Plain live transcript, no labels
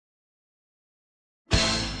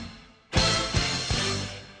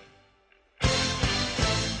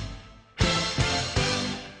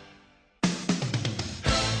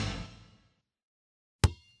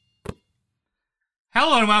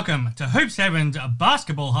Hello and welcome to Hoop 7's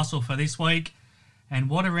basketball hustle for this week. And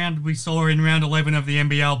what a round we saw in round 11 of the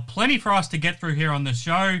NBL. Plenty for us to get through here on the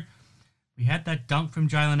show. We had that dunk from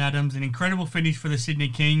Jalen Adams, an incredible finish for the Sydney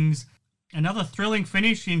Kings. Another thrilling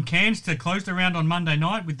finish in Cairns to close the round on Monday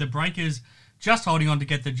night with the Breakers just holding on to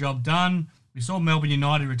get the job done. We saw Melbourne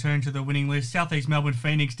United return to the winning list. Southeast Melbourne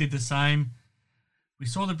Phoenix did the same. We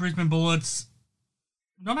saw the Brisbane Bullets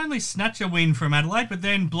not only snatch a win from Adelaide, but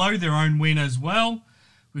then blow their own win as well.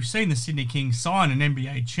 We've seen the Sydney Kings sign an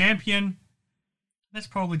NBA champion. That's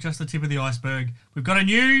probably just the tip of the iceberg. We've got a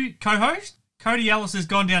new co-host. Cody Ellis has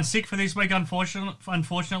gone down sick for this week,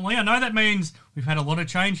 unfortunately. I know that means we've had a lot of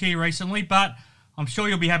change here recently, but I'm sure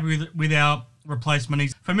you'll be happy with our replacement.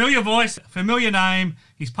 He's a familiar voice, familiar name.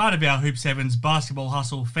 He's part of our Hoop 7's basketball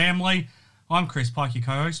hustle family. I'm Chris Pike, your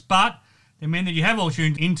co-host, but the man that you have all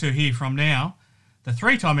tuned into here from now, the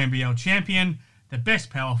three-time NBL champion, the best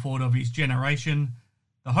power forward of his generation,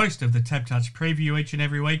 the host of the Tap Touch preview each and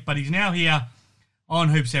every week, but he's now here on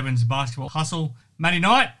Hoop 7's basketball hustle. Matty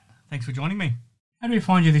Knight, thanks for joining me. How do we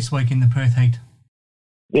find you this week in the Perth heat?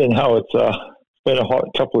 Yeah, no, it's been a hot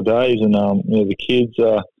couple of days, and the kids,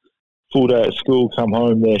 full day at school, come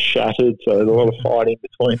home, they're shattered, so there's a lot of fighting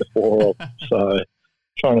between the four of them. So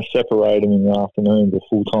trying to separate them in the afternoon is a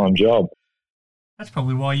full-time job. That's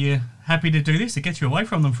probably why you're happy to do this. It gets you away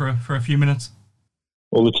from them for a few minutes.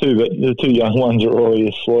 Well, the two young ones are already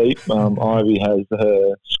asleep. Ivy has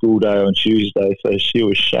her school day on Tuesday, so she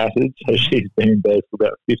was shattered. So she's been in bed for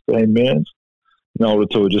about 15 minutes. And the older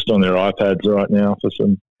two are just on their iPads right now for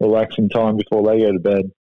some relaxing time before they go to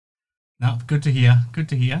bed. No, good to hear. Good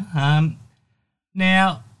to hear.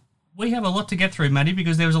 Now, we have a lot to get through, Matty,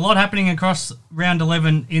 because there was a lot happening across round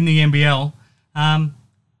 11 in the NBL. I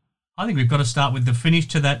think we've got to start with the finish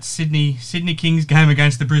to that Sydney Kings game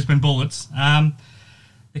against the Brisbane Bullets.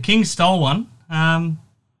 The Kings stole one.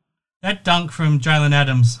 That dunk from Jalen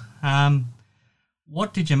Adams.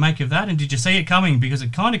 What did you make of that? And did you see it coming? Because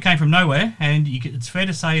it kind of came from nowhere, and it's fair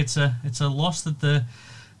to say it's a loss that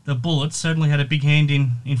the Bullets certainly had a big hand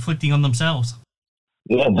in inflicting on themselves.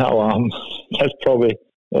 Yeah, no,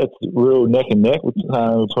 that's real neck and neck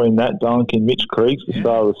between that dunk and Mitch Creek's at the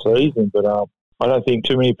start of the season. But I don't think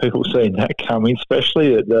too many people seen that coming,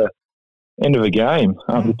 especially at the end of a game.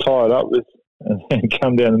 To tie it up with and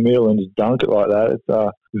come down the middle and just dunk it like that,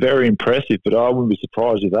 it's very impressive. But I wouldn't be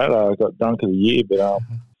surprised if that got dunk of the year. But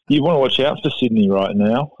you want to watch out for Sydney right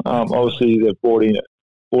now. Obviously, they've brought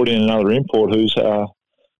in another import who's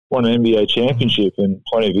won an NBA championship and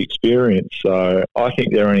plenty of experience. So I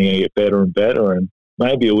think they're only going to get better and better, and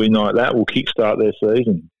maybe a win like that will kickstart their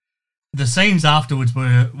season. The scenes afterwards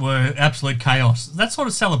were absolute chaos. That sort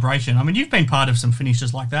of celebration. I mean, you've been part of some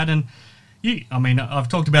finishes like that, and I've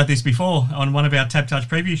talked about this before on one of our Tap Touch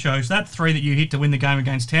preview shows. That three that you hit to win the game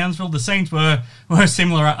against Townsville, the scenes were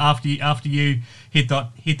similar after you hit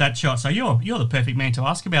that shot. So you're the perfect man to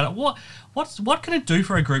ask about it. What can it do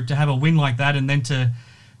for a group to have a win like that, and then to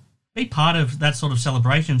be part of that sort of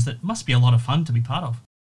celebrations? That must be a lot of fun to be part of.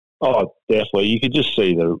 Oh, definitely. You could just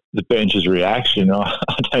see the bench's reaction. I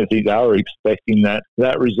don't think they were expecting that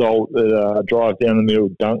result, that drive down the middle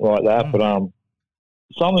dunk like that. But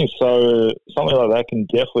something like that can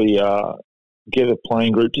definitely get a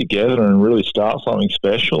playing group together and really start something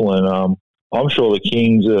special. And I'm sure the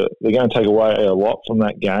Kings they're going to take away a lot from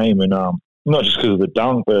that game. And not just because of the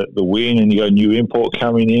dunk, but the win, and you got a new import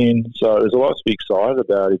coming in. So there's a lot to be excited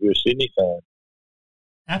about if you're a Sydney fan.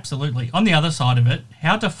 Absolutely. On the other side of it,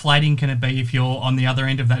 how deflating can it be if you're on the other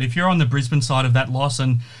end of that? If you're on the Brisbane side of that loss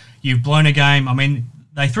and you've blown a game, I mean,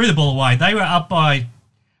 they threw the ball away. They were up by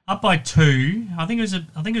two. I think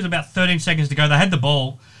it was about 13 seconds to go. They had the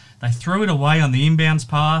ball. They threw it away on the inbounds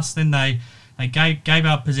pass. Then they gave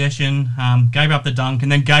up possession, gave up the dunk, and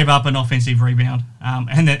then gave up an offensive rebound,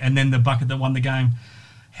 and then the bucket that won the game.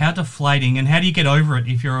 How deflating, and how do you get over it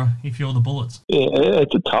if you're the Bullets? Yeah,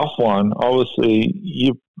 it's a tough one. Obviously,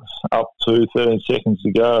 you're up to 13 seconds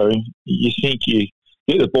to go. You think you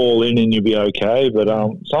get the ball in and you'll be okay, but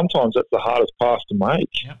sometimes that's the hardest pass to make.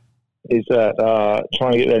 Yep. Is that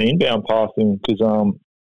trying to get that inbound pass in, because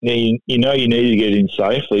you need to get in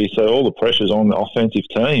safely, so all the pressure's on the offensive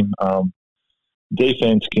team.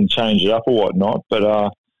 Defense can change it up or whatnot,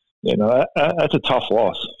 but that's a tough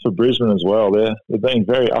loss for Brisbane as well. They've been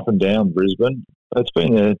very up and down, Brisbane. It's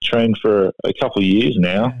been a trend for a couple of years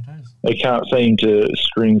now. Yeah, it is. They can't seem to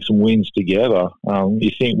string some wins together.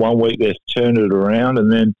 You think one week they've turned it around,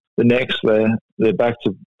 and then the next they're back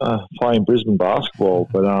to playing Brisbane basketball.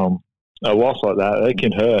 But a loss like that, it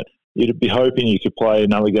can hurt. You'd be hoping you could play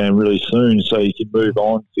another game really soon so you can move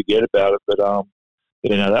on, forget about it. But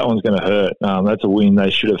that one's going to hurt. That's a win they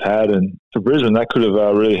should have had, and for Brisbane, that could have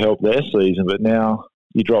really helped their season. But now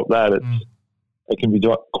you drop that, it can be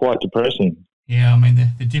quite depressing. Yeah, I mean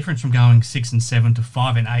the difference from going 6 and 7 to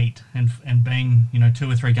 5 and 8, and being 2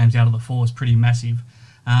 or 3 games out of the 4 is pretty massive.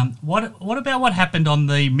 What about what happened on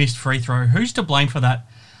the missed free throw? Who's to blame for that?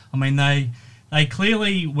 I mean they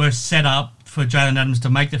clearly were set up for Jalen Adams to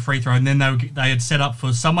make the free throw, and then they had set up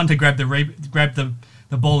for someone to grab the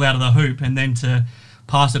ball out of the hoop and then to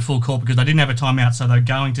pass it full court because they didn't have a timeout, so they're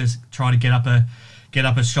going to try to get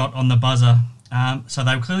up a shot on the buzzer. So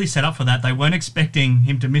they were clearly set up for that. They weren't expecting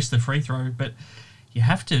him to miss the free throw, but you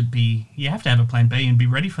have to have a plan B and be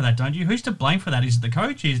ready for that, don't you? Who's to blame for that? Is it the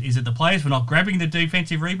coach? Is it the players for not grabbing the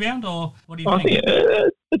defensive rebound, or what do you think? I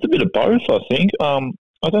think it's a bit of both. I think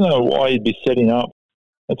I don't know why you'd be setting up.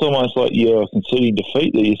 It's almost like you're conceding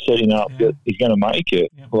defeat that you're setting up that he's going to make it.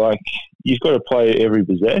 Yep. Like you've got to play every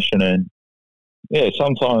possession, and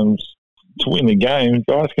sometimes to win the game,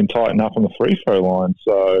 guys can tighten up on the free throw line.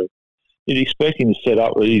 So you'd expect him to set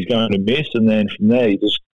up that he's going to miss, and then from there you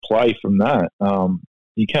just play from that.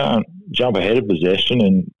 You can't jump ahead of possession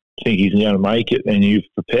and think he's going to make it and you've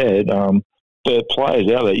prepared. But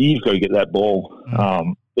players out there, you've got to get that ball.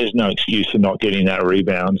 There's no excuse for not getting that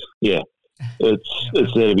rebound. Yeah,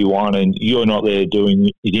 it's there to be won, and you're not there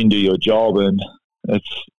you didn't do your job, and it's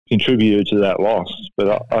contributed to that loss.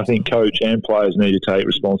 But I think coach and players need to take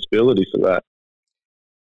responsibility for that.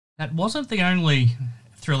 That wasn't the only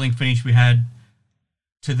thrilling finish we had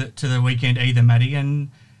to the weekend either, Matty. And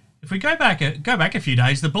if we go back a few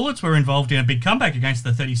days, the Bullets were involved in a big comeback against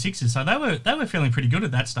the 36ers, so they were feeling pretty good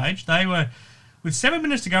at that stage. They were, with 7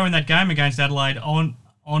 minutes to go in that game against Adelaide on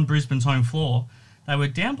Brisbane's home floor, they were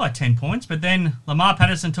down by 10 points, but then Lamar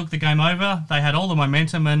Patterson took the game over. They had all the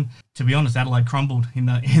momentum, and to be honest, Adelaide crumbled in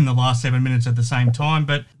the last 7 minutes at the same time.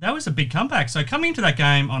 But that was a big comeback. So coming into that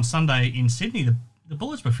game on Sunday in Sydney, the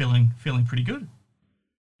Bullets were feeling pretty good.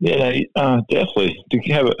 Yeah, definitely. To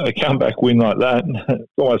have a comeback win like that,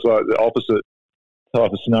 it's almost like the opposite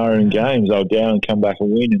type of scenario in games. They're down and come back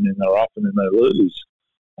and win, and then they're up and then they lose.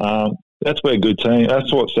 That's where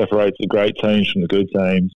that's what separates the great teams from the good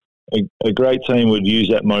teams. A great team would use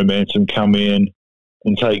that momentum, come in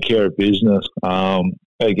and take care of business.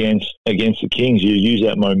 Against the Kings, you use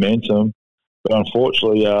that momentum, but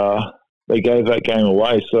unfortunately, they gave that game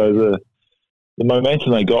away. So the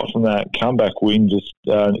momentum they got from that comeback win just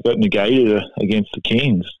got negated against the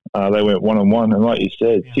Kings. They went 1-1, and like you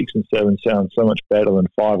said, 6 and 7 sounds so much better than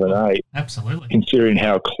 5 and 8. Absolutely, considering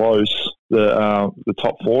how close the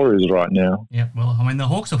top 4 is right now. Yeah, well, I mean the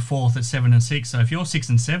Hawks are 4th at 7 and 6. So if you're 6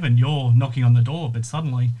 and 7, you're knocking on the door. But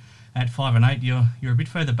suddenly, at 5 and 8, you're a bit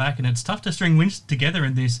further back, and it's tough to string wins together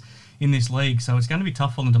in this league. So it's going to be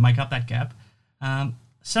tough for them to make up that gap.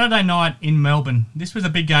 Saturday night in Melbourne. This was a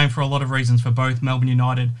big game for a lot of reasons for both Melbourne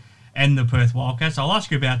United and the Perth Wildcats. I'll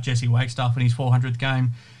ask you about Jesse Wagstaff and his 400th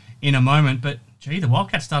game in a moment, but the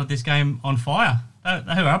Wildcats started this game on fire.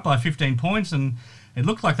 They were up by 15 points, and it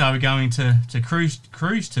looked like they were going to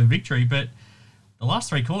cruise to victory, but the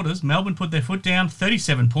last 3 quarters, Melbourne put their foot down.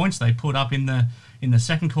 37 points they put up in the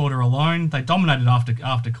second quarter alone. They dominated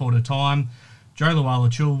after quarter time. Joe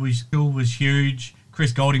Luala-Chul was huge.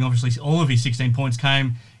 Chris Goulding, obviously, all of his 16 points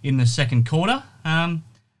came in the second quarter.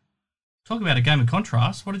 Talk about a game of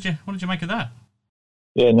contrast. What did you make of that?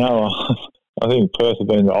 Yeah, no, I think Perth have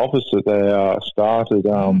been the opposite. They started.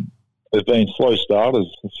 They've been slow starters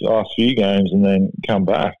the last few games and then come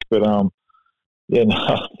back. But I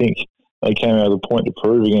think they came out of the point to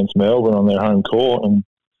prove against Melbourne on their home court and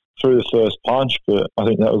threw the first punch. But I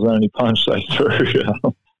think that was the only punch they threw.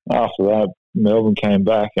 After that, Melbourne came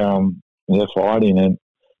back. They're fighting, and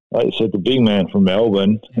like you said, the big man from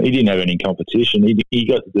Melbourne, he didn't have any competition. He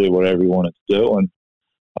got to do whatever he wanted to do, and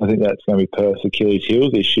I think that's going to be Perth's Achilles' heel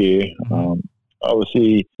this year.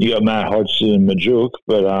 Obviously, you got Matt Hodgson and Majuk,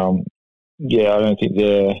 but I don't think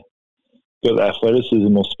they're got the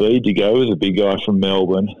athleticism or speed to go with a big guy from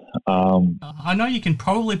Melbourne. I know you can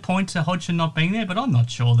probably point to Hodgson not being there, but I'm not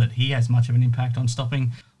sure that he has much of an impact on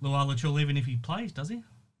stopping Luala-Chul even if he plays, does he?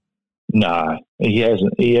 No, he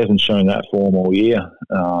hasn't. He hasn't shown that form all year.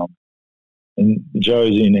 And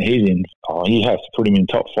Joe's in. You have to put him in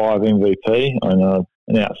top 5 MVP. I know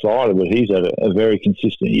an outsider, but he's had a very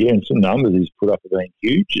consistent year, and some numbers he's put up have been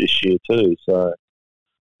huge this year too. So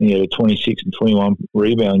he had a 26 and 21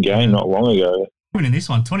 rebound game not long ago. Even in this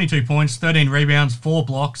one, 22 points, 13 rebounds, 4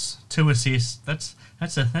 blocks, 2 assists. That's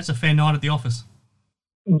a fair night at the office.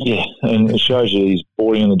 Yeah, and it shows you he's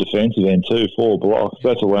boarding on the defensive end too, 4 blocks.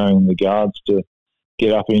 That's allowing the guards to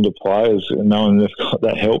get up into players, knowing they've got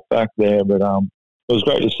that help back there. But it was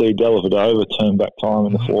great to see Dellavedova turn back time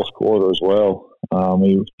in the fourth quarter as well.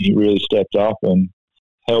 He really stepped up and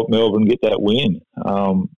helped Melbourne get that win.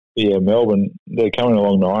 Melbourne, they're coming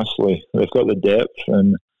along nicely. They've got the depth,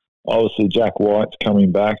 and obviously Jack White's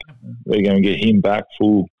coming back. They're going to get him back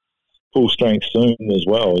full strength soon as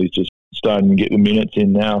well. He's just starting to get the minutes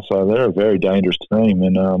in now, so they're a very dangerous team.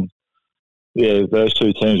 And those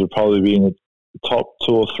two teams will probably be in the top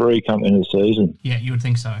 2 or 3 coming into the season. Yeah, you would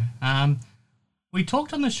think so. We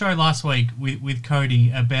talked on the show last week with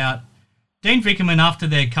Cody about Dean Vickerman after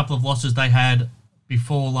their couple of losses they had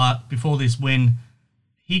before this win.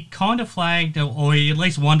 He kind of flagged, or he at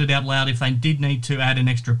least wondered out loud if they did need to add an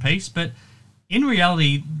extra piece. But in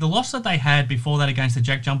reality, the loss that they had before that against the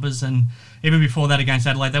Jack Jumpers and even before that against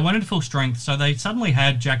Adelaide, they weren't at full strength. So they suddenly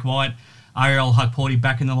had Jack White, Ariel Hukporti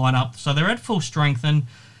back in the lineup. So they're at full strength.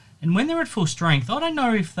 And when they're at full strength, I don't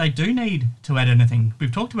know if they do need to add anything.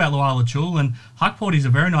 We've talked about Luala Chul, and Hukporti's a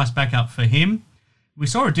very nice backup for him. We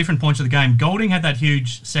saw at different points of the game. Golding had that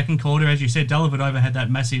huge second quarter. As you said, Dellavedova had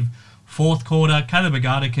that massive fourth quarter. Caleb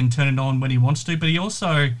Agata can turn it on when he wants to, but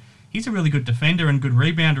he's a really good defender and good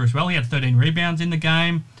rebounder as well. He had 13 rebounds in the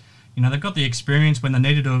game. You know, they've got the experience when they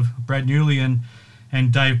needed of Brad Newley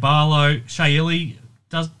and Dave Barlow. Shea Ili,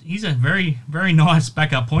 he's a very, very nice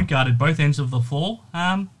backup point guard at both ends of the floor.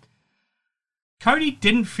 Cody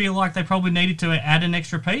didn't feel like they probably needed to add an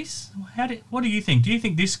extra piece. What do you think? Do you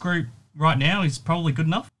think this group right now is probably good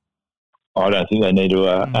enough? I don't think they need to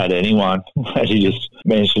add anyone. As you just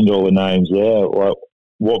mentioned all the names there, like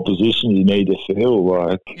what position you need to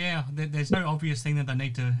fill. There's no obvious thing that they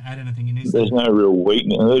need to add anything in. There's no real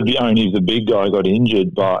weakness. It'd be only if the big guy got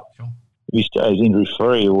injured, but if he stays injury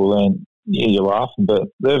free, well then you're laughing. But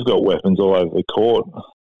they've got weapons all over the court.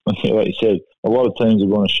 Like you said, a lot of teams are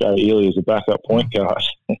going to show Ili as a backup point guard.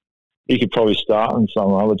 He could probably start on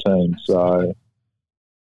some other teams. So.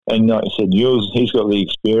 And like I said, he's got the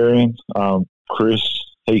experience. Chris,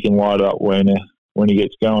 he can light up when he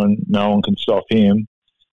gets going. No one can stop him.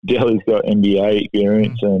 Delly's got NBA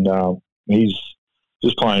experience, and he's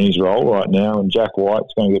just playing his role right now. And Jack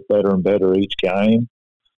White's going to get better and better each game.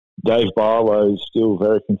 Dave Barlow's still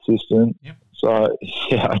very consistent. Yep. So,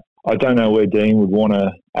 I don't know where Dean would want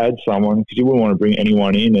to add someone because you wouldn't want to bring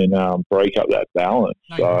anyone in and break up that balance.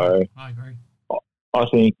 I agree. I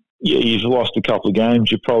think, you've lost a couple of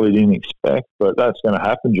games you probably didn't expect, but that's going to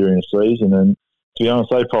happen during the season. And to be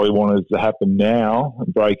honest, they probably want it to happen now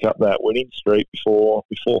and break up that winning streak before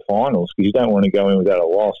finals because you don't want to go in without a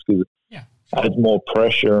loss because it adds more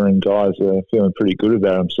pressure and guys are feeling pretty good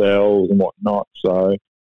about themselves and whatnot. So,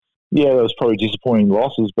 those probably disappointing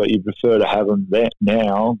losses, but you prefer to have them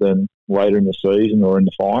now than later in the season or in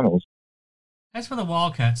the finals. As for the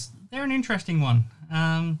Wildcats, they're an interesting one.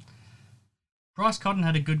 Bryce Cotton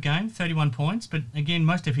had a good game, 31 points, but again,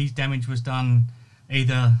 most of his damage was done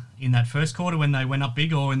either in that first quarter when they went up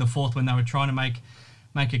big or in the fourth when they were trying to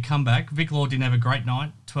make a comeback. Vic Law didn't have a great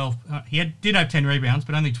night. Did have 10 rebounds,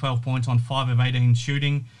 but only 12 points on 5 of 18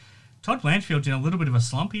 shooting. Todd Blanchfield's in a little bit of a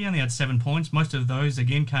slump. He only had 7 points. Most of those,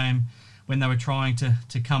 again, came when they were trying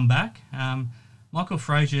to come back. Michael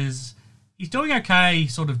Frazier's, he's doing okay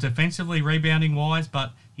sort of defensively, rebounding-wise,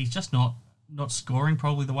 but he's just not scoring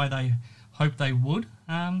probably the way they hope they would.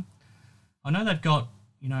 I know they've got,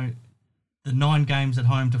 the 9 games at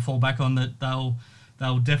home to fall back on that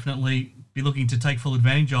they'll definitely be looking to take full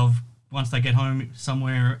advantage of once they get home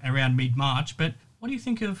somewhere around mid-March. But what do you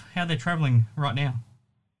think of how they're travelling right now?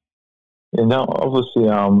 Yeah, no, obviously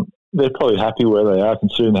they're probably happy where they are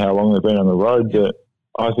considering how long they've been on the road. But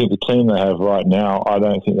I think the team they have right now, I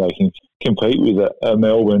don't think they can compete with a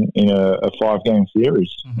Melbourne in a 5-game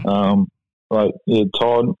series. Mm-hmm.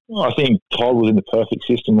 Todd, I think Todd was in the perfect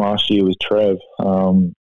system last year with Trev.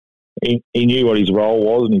 He knew what his role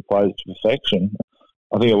was and he played it to perfection.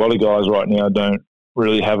 I think a lot of guys right now don't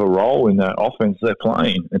really have a role in that offense they're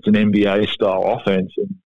playing. It's an NBA-style offense,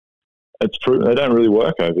 and it's proven they don't really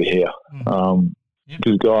work over here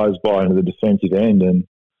because guys buy into the defensive end. And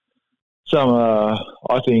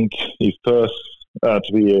I think if Perth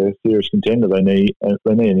to be a serious contender, they need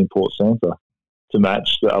an import centre to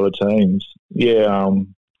match the other teams. They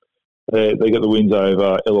got the wins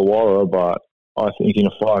over Illawarra, but I think in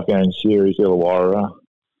a 5-game series, Illawarra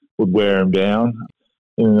would wear him down.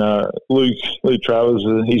 And Luke Travers,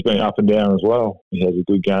 he's been up and down as well. He has a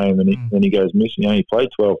good game, and then he goes missing. He played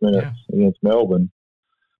 12 minutes against Melbourne.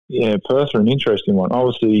 Perth are an interesting one.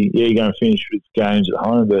 Obviously, you're going to finish with games at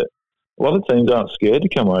home, but a lot of teams aren't scared to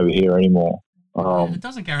come over here anymore. It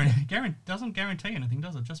doesn't guarantee anything,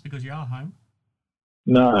 does it? Just because you are home.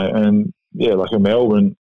 No, and like a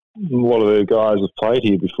Melbourne, a lot of the guys have played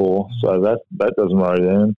here before, so that doesn't worry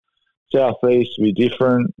them. Southeast will be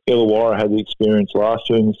different. Illawarra had the experience last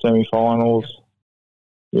year in the semi-finals.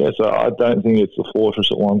 Yeah, so I don't think it's the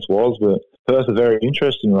fortress it once was, but Perth are very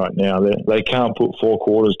interesting right now. They can't put four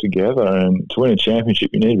quarters together, and to win a championship,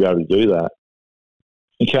 you need to be able to do that.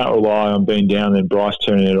 You can't rely on being down and Bryce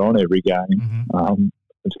turning it on every game. Mm-hmm.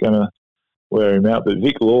 It's going to wear him out. But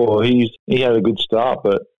Vic Law, he had a good start,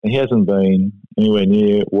 but he hasn't been anywhere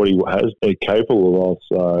near what he has been capable of.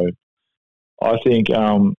 So I think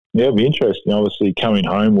it'll be interesting. Obviously, coming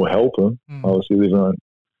home will help him. Obviously, living on.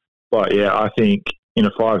 But yeah, I think in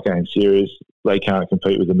a 5-game series, they can't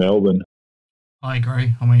compete with the Melbourne. I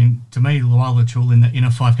agree. I mean, to me, Luala Chul in a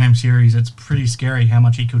 5-game series, it's pretty scary how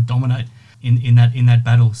much he could dominate in that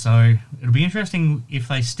battle. So it'll be interesting if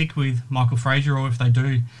they stick with Michael Fraser or if they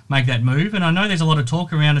do make that move. And I know there's a lot of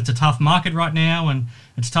talk around it's a tough market right now and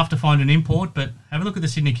it's tough to find an import, but have a look at the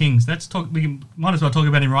Sydney Kings. We might as well talk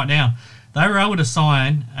about him right now. They were able to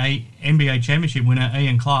sign a NBA championship winner,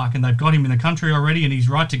 Ian Clark, and they've got him in the country already and he's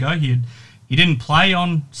right to go. He didn't play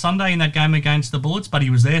on Sunday in that game against the Bullets, but he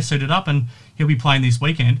was there suited up and he'll be playing this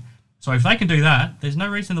weekend. So if they can do that, there's no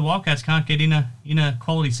reason the Wildcats can't get in a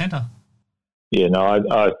quality centre. Yeah, no,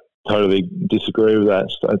 I totally disagree with that.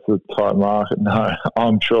 It's a tight market. No,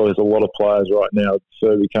 I'm sure there's a lot of players right now that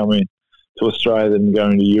prefer to come in to Australia than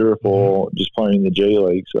going to Europe or just playing in the G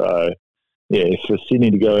League. So, yeah, for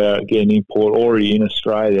Sydney to go out and get an import already in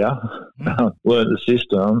Australia, learn the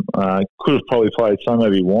system, could have probably played some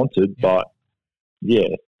if he wanted, but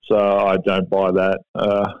yeah, so I don't buy that.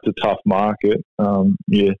 It's a tough market.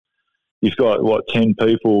 You've got, 10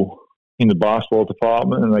 people in the basketball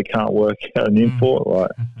department and they can't work out an import.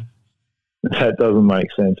 Like, that doesn't make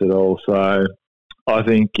sense at all. So I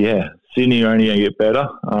think, Sydney are only going to get better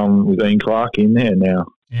with Ian Clark in there now.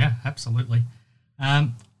 Yeah, absolutely.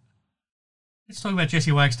 Let's talk about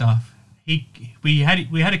Jesse Wagstaff. We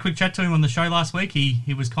had a quick chat to him on the show last week.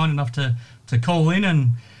 He was kind enough to call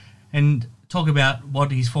in and talk about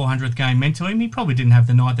what his 400th game meant to him. He probably didn't have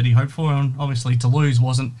the night that he hoped for, and obviously to lose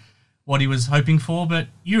wasn't what he was hoping for, but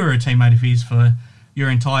you were a teammate of his for your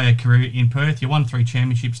entire career in Perth. You won 3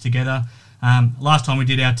 championships together. Last time we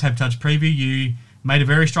did our Tab Touch preview, you made a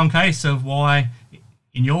very strong case of why,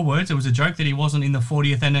 in your words, it was a joke that he wasn't in the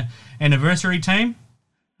 40th anniversary team.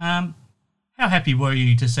 How happy were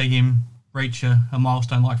you to see him reach a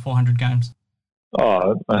milestone like 400 games?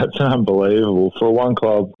 Oh, that's unbelievable. For one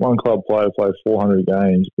club player to play 400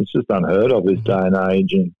 games, it's just unheard of this day and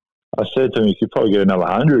age. And I said to him, you could probably get another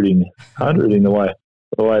 100 in the way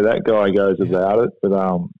that guy goes about it.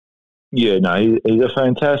 But he's a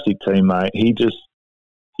fantastic teammate. He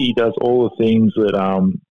does all the things that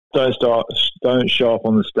don't show up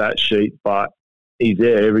on the stat sheet, but he's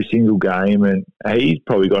there every single game, and he's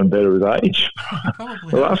probably gotten better with age.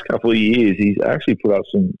 The last couple of years, he's actually put up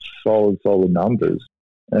some solid numbers,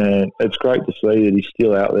 and it's great to see that he's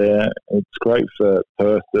still out there. It's great for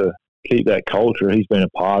Perth to keep that culture. He's been a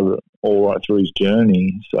part of it all right through his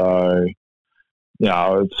journey. So,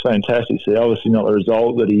 it's fantastic to see. Obviously not the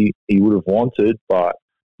result that he would have wanted, but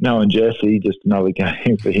knowing Jesse, just another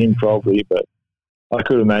game for him probably, but I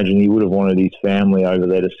could imagine he would have wanted his family over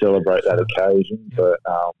there to celebrate that occasion, but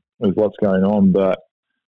with what's going on. But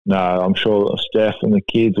no, I'm sure Steph and the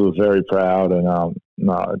kids were very proud, and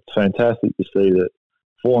it's fantastic to see that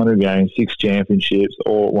 400 games, 6 championships,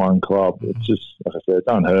 all at one club. It's just, like I said, it's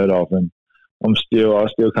unheard of, and I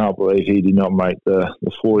still can't believe he did not make the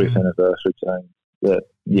 40th anniversary team. But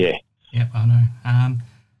yeah, I know.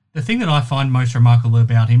 The thing that I find most remarkable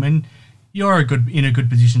about him, and you're in a good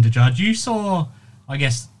position to judge. You saw, I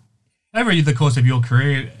guess, over the course of your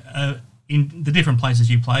career, in the different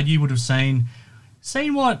places you played, you would have seen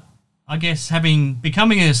what, I guess,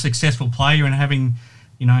 becoming a successful player and having,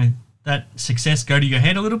 that success go to your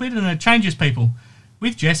head a little bit, and it changes people.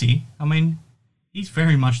 With Jesse, I mean, he's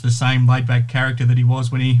very much the same laid-back character that he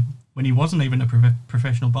was when he wasn't even a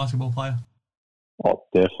professional basketball player. Oh,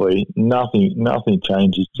 definitely. Nothing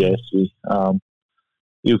changes Jesse.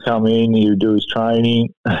 He'll come in, he'll do his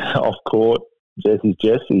training off court. Jesse's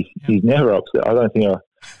Jesse. Yep. He's never upset. I don't think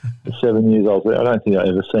the 7 years I was there, I don't think I've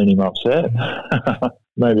ever seen him upset.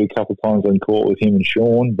 Maybe a couple of times on court with him and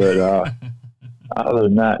Sean, but other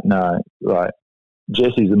than that, no. Like,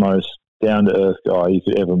 Jesse's the most down-to-earth guy you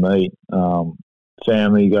could ever meet.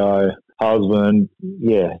 Family guy, husband,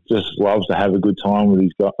 just loves to have a good time with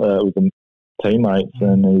with the teammates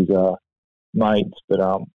and his mates. But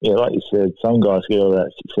like you said, some guys get all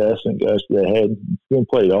that success and it goes to their head. It's the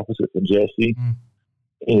complete opposite for Jesse.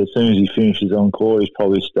 As soon as he finishes on court, he's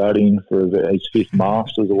probably studying for his 5th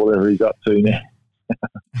Masters or whatever he's up to now.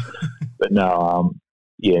 But no,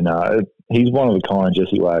 he's one of a kind,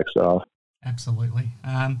 Jesse Wagstaff. Absolutely.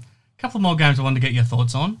 A couple more games I wanted to get your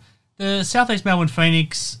thoughts on. The Southeast Melbourne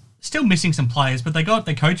Phoenix still missing some players, but they got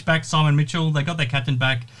their coach back, Simon Mitchell. They got their captain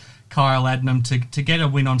back, Kyle Adnam, to get a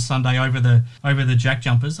win on Sunday over the Jack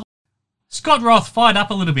Jumpers. Scott Roth fired up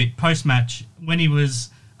a little bit post-match when he was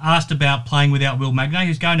asked about playing without Will Magnay,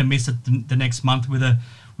 who's going to miss it the next month with a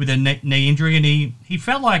knee injury, and he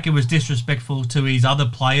felt like it was disrespectful to his other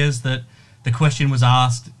players that the question was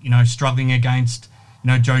asked, struggling against,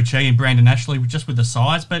 Joe Chi and Brandon Ashley just with the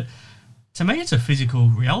size. But to me, it's a physical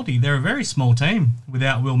reality. They're a very small team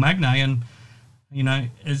without Will Magnay, and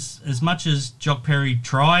as much as Jock Perry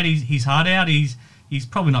tried his heart out, he's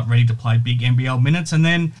probably not ready to play big NBL minutes. And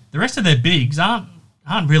then the rest of their bigs aren't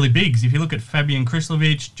really bigs. If you look at Fabian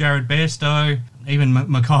Krislovic, Jared Bairstow, even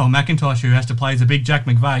Mikhail McIntosh, who has to play as a big Jack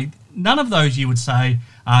McVeigh, none of those you would say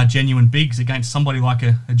are genuine bigs against somebody like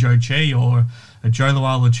a Joe Chi or a Joe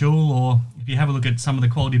Lachul, or if you have a look at some of the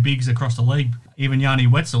quality bigs across the league, even Yanni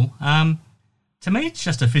Wetzel. To me, it's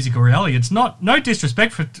just a physical reality. It's no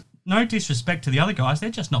disrespect to the other guys. They're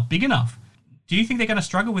just not big enough. Do you think they're going to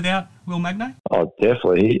struggle without Will Magnay? Oh,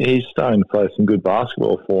 definitely. He's starting to play some good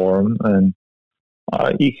basketball for them, and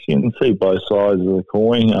you can see both sides of the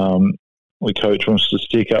coin. The coach wants to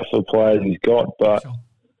stick up for the players he's got, but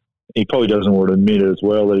he probably doesn't want to admit it as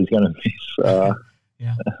well that he's going to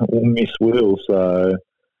miss Will. So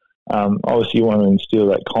obviously you want to instill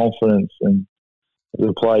that confidence, and as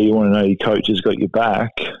a player you want to know your coach has got your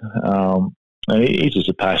back. And he's just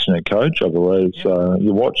a passionate coach, I believe. Yep. So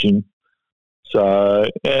you watch him. So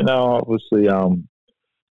obviously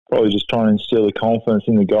probably just trying to instill the confidence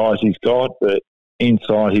in the guys he's got, but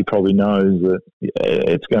inside he probably knows that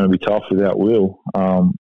it's going to be tough without Will.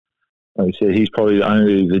 Like I said, he's probably the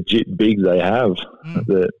only legit big they have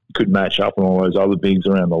that could match up on all those other bigs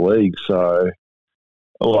around the league. So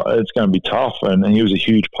it's going to be tough, and he was a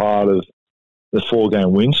huge part of the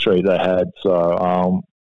 4-game win streak they had. So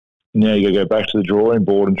now you got to go back to the drawing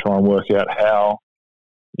board and try and work out how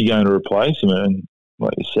you're going to replace him. And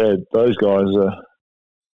like you said, those guys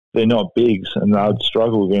they're not bigs, and they'd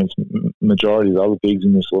struggle against majority of the other bigs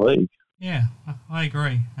in this league. Yeah, I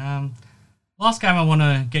agree. Last game I want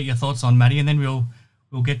to get your thoughts on, Matty, and then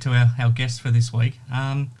we'll get to our guests for this week.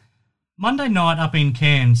 Monday night up in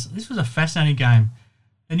Cairns, this was a fascinating game.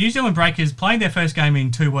 The New Zealand Breakers, playing their first game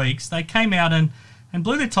in 2 weeks, they came out and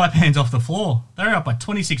blew their Taipans off the floor. They were up by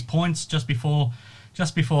 26 points just before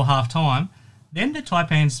half-time. Then the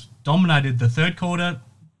Taipans dominated the third quarter.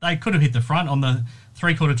 They could have hit the front on the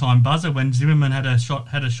three-quarter time buzzer when Zimmerman had a shot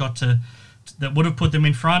that would have put them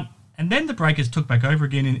in front. And then the Breakers took back over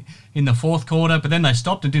again in the fourth quarter, but then they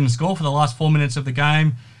stopped and didn't score for the last 4 minutes of the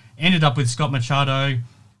game. Ended up with Scott Machado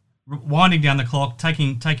winding down the clock,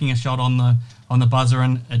 taking a shot on the buzzer,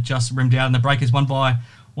 and it just rimmed out, and the Breakers won by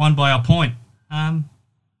a point.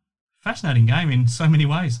 Fascinating game in so many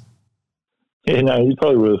ways. Yeah, no, you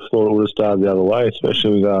probably would have thought it would have started the other way,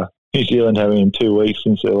 especially with New Zealand having 2 weeks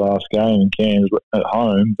since their last game in Cairns at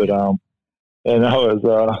home. But it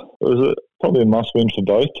was probably a must-win for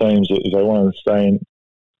both teams if they wanted to stay in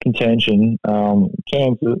contention.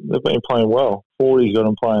 Cairns, they've been playing well. 40's got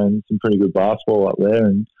them playing some pretty good basketball up there,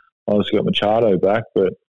 and obviously got Machado back,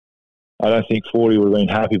 but I don't think 40 would have been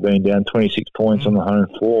happy being down 26 points on the home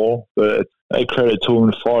floor. But a credit to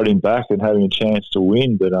them fighting back and having a chance to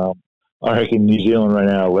win. But I reckon New Zealand ran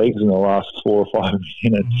out of legs in the last 4 or 5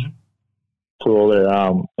 minutes. Put all their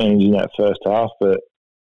energy in that first half. But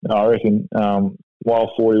I reckon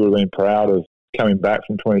while 40 would have been proud of coming back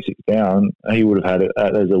from 26 down, he would have had it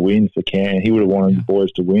as a win for Cairns. He would have wanted the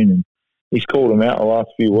boys to win, and he's called them out the last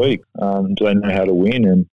few weeks. Do they know how to win?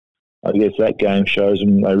 And I guess that game shows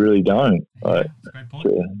them they really don't. That's a great point.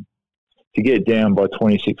 To get down by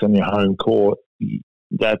 26 on your home court,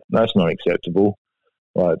 that's not acceptable.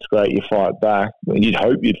 It's great you fight back. You'd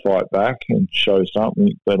hope you'd fight back and show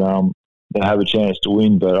something, but they have a chance to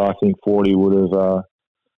win. But I think 40 would have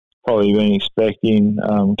probably been expecting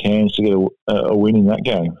Cairns to get a win in that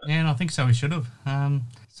game. Yeah, and I think so. We should have.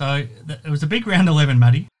 It was a big round 11,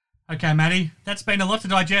 Matty. Okay, Matty, that's been a lot to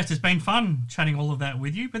digest. It's been fun chatting all of that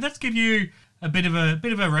with you, but let's give you a bit of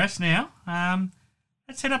a rest now.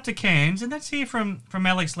 Let's head up to Cairns, and let's hear from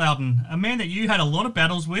Alex Loudon, a man that you had a lot of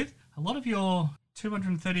battles with. A lot of your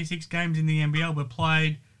 236 games in the NBL were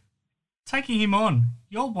played taking him on.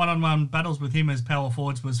 Your one-on-one battles with him as power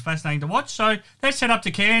forwards was fascinating to watch. So let's head up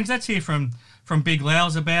to Cairns. Let's hear from Big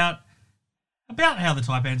Lows about how the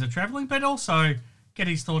Taipans are travelling, but also get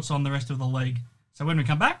his thoughts on the rest of the league. So when we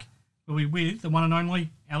come back, we'll be with the one and only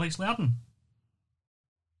Alex Loudon.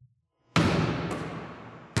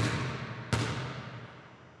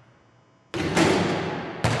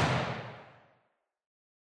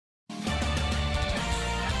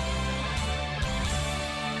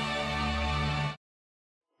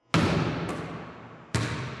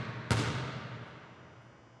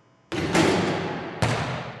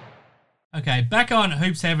 Okay, back on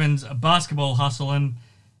Hoops Heaven's basketball hustle, and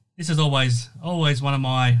this is always one of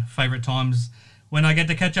my favourite times when I get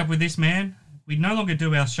to catch up with this man. We no longer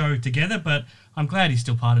do our show together, but I'm glad he's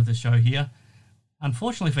still part of the show here.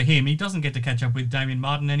 Unfortunately for him, he doesn't get to catch up with Damien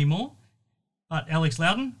Martin anymore. But Alex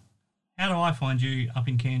Loudon, how do I find you up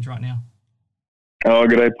in Cairns right now? Oh,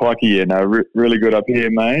 good day, Pikey. Yeah, no, really good up here,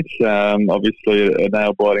 mate. Obviously, a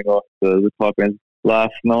nail biting off the Taipans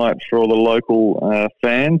last night for all the local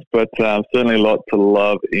fans, but certainly a lot to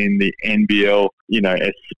love in the NBL, you know,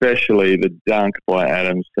 especially the dunk by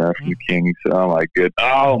Adams from the Kings. Oh, my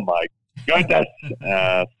goodness.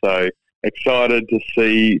 So excited to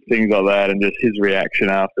see things like that, and just his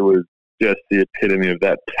reaction afterwards, just the epitome of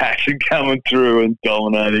that passion coming through and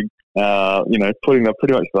dominating. You know, putting up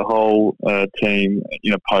pretty much the whole team,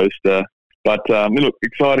 you know, poster. But look,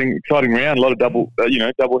 exciting round. A lot of double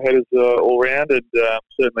headers all round, and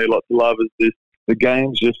certainly a lot to love as the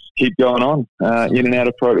games just keep going on, in and out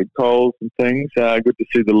of protocols and things. Good to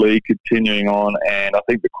see the league continuing on, and I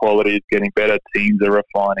think the quality is getting better. Teams are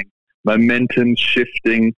refining, momentum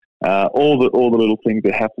shifting, all the little things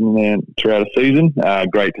that happen there throughout a season.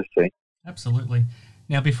 Great to see. Absolutely.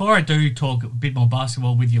 Now, before I do talk a bit more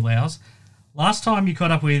basketball with you, Laos, last time you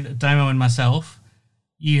caught up with Damo and myself,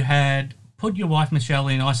 you had put your wife, Michelle,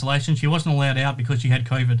 in isolation. She wasn't allowed out because she had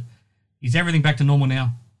COVID. Is everything back to normal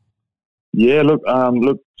now? Yeah, look,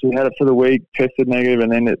 she had it for the week, tested negative,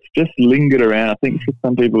 and then it's just lingered around. I think for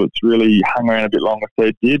some people it's really hung around a bit longer. So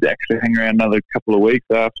it did actually hang around another couple of weeks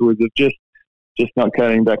afterwards of just not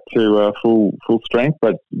getting back to full strength,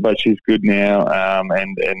 but she's good now,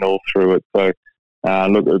 and all through it. So,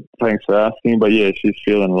 look, thanks for asking, but yeah, she's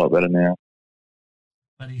feeling a lot better now.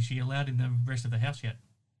 But is she allowed in the rest of the house yet?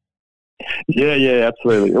 Yeah,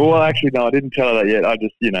 absolutely. Well, actually, no, I didn't tell her that yet. I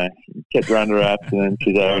just, you know, kept her under wraps, and then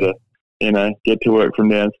she's able to, you know, get to work from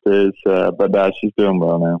downstairs. But she's doing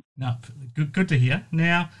well now. No, good to hear.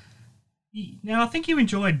 Now, I think you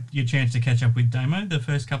enjoyed your chance to catch up with Damo the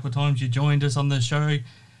first couple of times you joined us on the show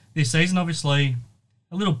this season. Obviously,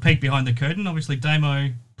 a little peek behind the curtain. Obviously, Damo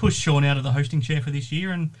pushed Sean out of the hosting chair for this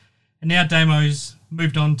year, and now Damo's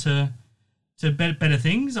moved on to better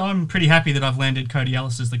things. I'm pretty happy that I've landed Cody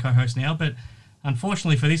Ellis as the co-host now, but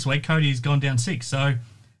unfortunately for this week, Cody's gone down sick. So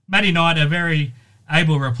Matty Knight, a very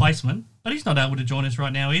able replacement, but he's not able to join us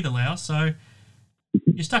right now either, Lau. So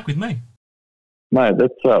you're stuck with me. Mate,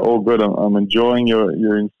 that's all good. I'm enjoying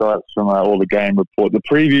your insights from all the game report, the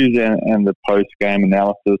previews and the post-game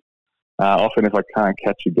analysis. Often if I can't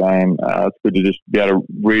catch a game, it's good to just be able to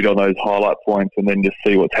read on those highlight points and then just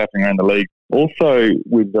see what's happening around the league. Also,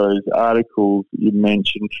 with those articles, you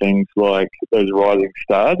mentioned things like those rising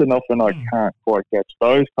stars, and often I can't quite catch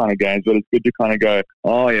those kind of games, but it's good to kind of go,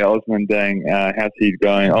 oh, yeah, Osman Dang, how's he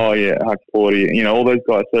going? Oh, yeah, Huck 40, you know, all those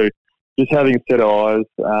guys. So just having a set of eyes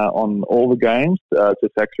on all the games,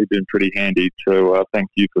 it's actually been pretty handy. So thank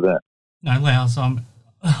you for that. No, Laos,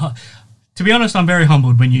 to be honest, I'm very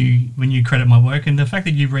humbled when you credit my work, and the fact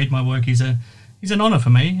that you read my work is an honour for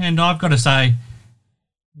me. And I've got to say,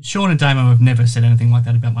 Sean and Damo have never said anything like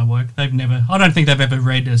that about my work. I don't think they've ever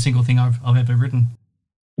read a single thing I've ever written.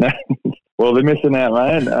 Well, they're missing out,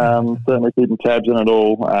 man. Certainly keeping tabs on it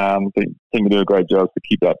all. Think we do a great job to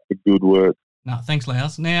keep up the good work. No, thanks,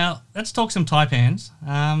 Laos. Now, let's talk some Taipans.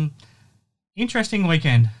 Interesting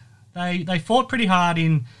weekend. They fought pretty hard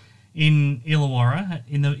in Illawarra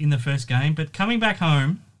in the first game, but coming back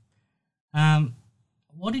home,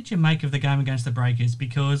 what did you make of the game against the Breakers?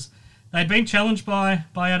 Because they'd been challenged by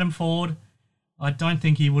Adam Ford. I don't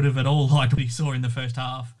think he would have at all liked what he saw in the first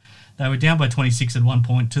half. They were down by 26 at one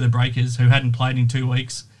point to the Breakers, who hadn't played in 2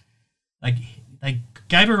 weeks. They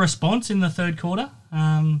gave a response in the third quarter,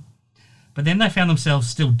 but then they found themselves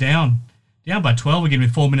still down by 12 again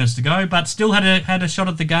with 4 minutes to go, but still had a shot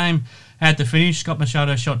at the game at the finish. Scott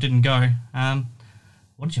Machado's shot didn't go.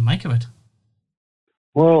 What did you make of it?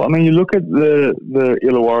 Well, I mean, you look at the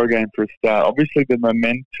Illawarra game for a start. Obviously, the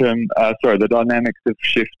the dynamics have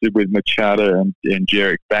shifted with Machado and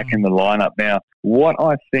Jarek back in the lineup now. What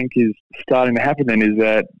I think is starting to happen then is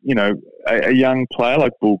that, you know, a young player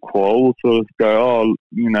like Bull Quall will sort of go,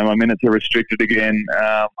 my minutes are restricted again.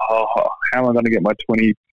 How am I going to get my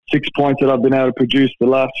 26 points that I've been able to produce the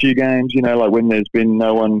last few games? You know, like when there's been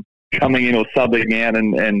no one coming in or subbing out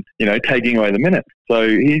and you know, taking away the minutes. So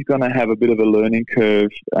he's going to have a bit of a learning curve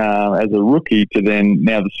as a rookie to then,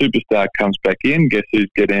 now the superstar comes back in, guess who's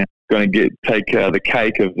going to take the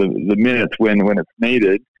cake of the minutes when it's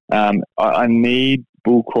needed. I need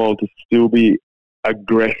Bull Quall to still be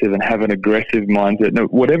aggressive and have an aggressive mindset. No,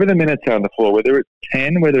 whatever the minutes are on the floor, whether it's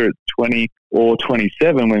 10, whether it's 20, or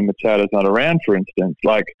 27 when Machado's not around, for instance.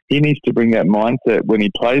 Like, he needs to bring that mindset when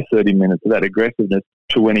he plays 30 minutes, that aggressiveness,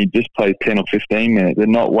 to when he just plays 10 or 15 minutes,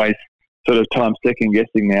 and not waste sort of time second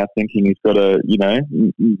guessing now, thinking he's got to,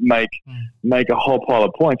 make a whole pile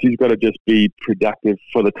of points. He's got to just be productive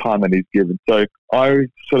for the time that he's given. So I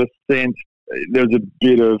sort of sense there's a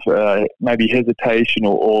bit of maybe hesitation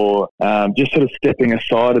or just sort of stepping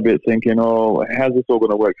aside a bit, thinking, oh, how's this all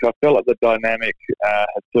going to work? So I felt like the dynamic has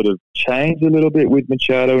sort of changed a little bit with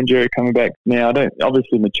Machado and Jerry coming back. Now,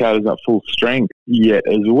 obviously Machado's not full strength yet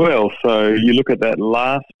as well. So you look at that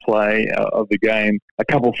last play of the game, a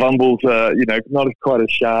couple fumbles, not quite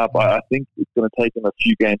as sharp. I think it's going to take him a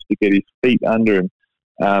few games to get his feet under him.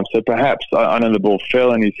 So perhaps, I know the ball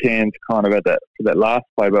fell in his hands kind of for that last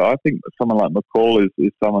play, but I think someone like McCall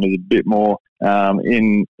is someone who's a bit more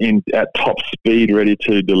at top speed, ready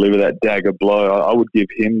to deliver that dagger blow. I would give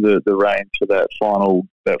him the reins for that final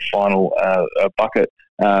bucket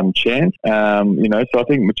chance. So I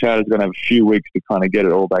think Machado's going to have a few weeks to kind of get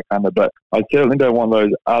it all back under, but I certainly don't want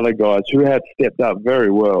those other guys who have stepped up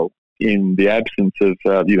very well in the absence of,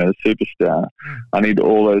 the superstar. I need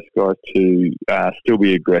all those guys to still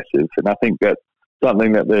be aggressive. And I think that's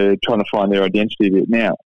something that they're trying to find their identity a bit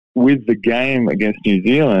now. With the game against New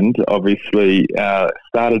Zealand, obviously,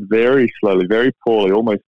 started very slowly, very poorly,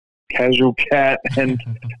 almost casual cat, and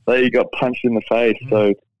they got punched in the face.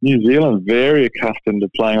 So New Zealand very accustomed to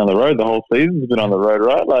playing on the road. The whole season's been on the road,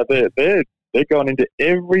 right? Like they're going into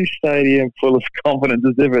every stadium full of confidence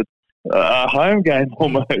as if it's a home game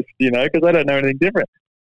almost, because they don't know anything different.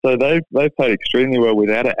 So they played extremely well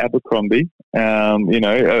without Abercrombie. A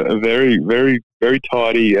very, very, very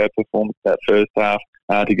tidy performance that first half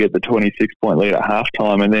to get the 26-point lead at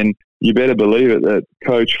halftime. And then you better believe it that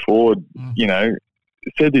Coach Ford,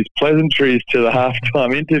 said these pleasantries to the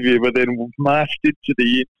halftime interview, but then marched into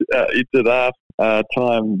the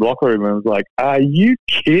time locker room and was like, "Are you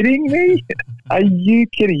kidding me? Are you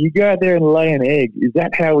kidding? You go out there and lay an egg. Is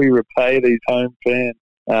that how we repay these home fans?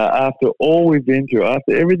 After all we've been through,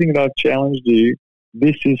 after everything that I've challenged you,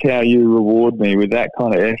 this is how you reward me with that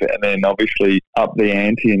kind of effort." And then obviously up the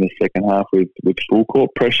ante in the second half with full court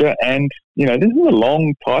pressure. And, this is a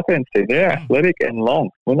long tight end team. They're athletic and long.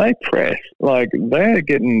 When they press, like they're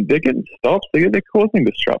getting stops. They're causing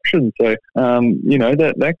disruption. So,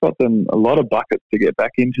 that got them a lot of buckets to get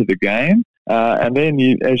back into the game. And then,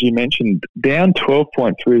 as you mentioned, down 12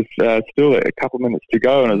 points with still a couple of minutes to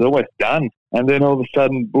go, and it was almost done. And then all of a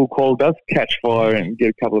sudden, Bull Qual does catch fire and get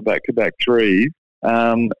a couple of back-to-back threes.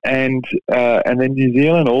 And then New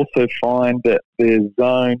Zealand also find that their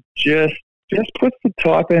zone just puts the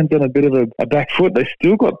Taipans on a bit of a back foot. They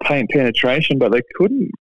still got paint penetration, but they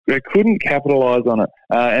couldn't capitalise on it.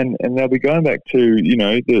 And they'll be going back to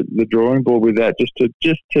the drawing board with that just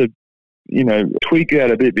to tweak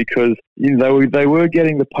out a bit, because they were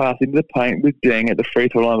getting the pass into the paint with Deng at the free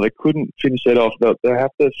throw line. They couldn't finish that off. They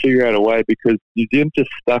have to figure out a way, because New Zealand just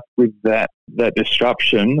stuck with that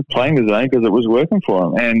disruption, playing the zone, because it was working for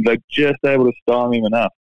them, and they're just able to style him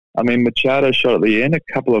enough. I mean, Machado shot at the end, a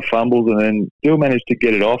couple of fumbles, and then still managed to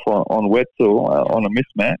get it off on Wetzel on a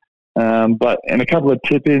mismatch. And a couple of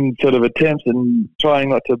tip-in sort of attempts and trying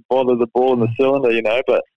not to bother the ball in the cylinder,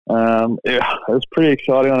 but it was pretty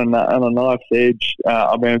exciting on a knife's edge.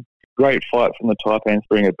 Great fight from the Taipans to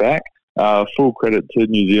bring it back. Full credit to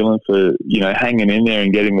New Zealand for, hanging in there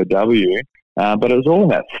and getting the W. But it was all in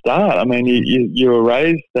that start. I mean, you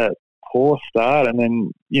erase that poor start, and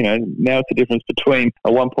then, now it's the difference between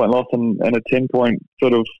a 1-point loss and a 10-point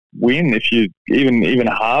sort of win if you even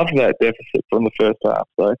halve that deficit from the first half.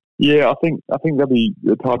 So, yeah, I think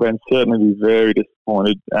the Taipans certainly be very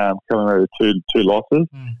disappointed coming out of two losses.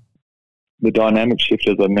 The dynamic shift,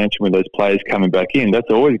 as I mentioned, with those players coming back in,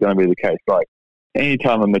 that's always going to be the case. Like,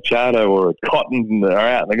 anytime a Machado or a Cotton are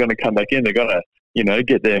out, they're going to come back in. They're going to,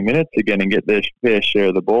 get their minutes again and get their fair share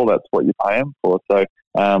of the ball. That's what you pay them for. So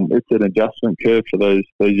it's an adjustment curve for those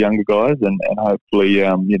younger guys, and hopefully, they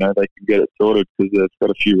can get it sorted, because they've got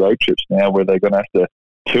a few road trips now where they're going to have to,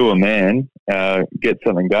 to a man, get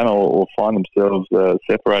something done, or find themselves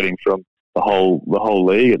separating from the whole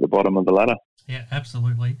league at the bottom of the ladder. Yeah,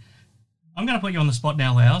 absolutely. I'm going to put you on the spot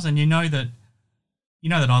now, Lowes, and you know that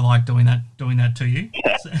I like doing that to you.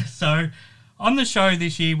 So on the show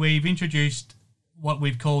this year, we've introduced what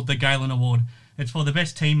we've called the Galen Award. It's for the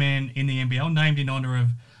best team man in the NBL, named in honour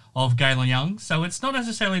of Galen Young. So it's not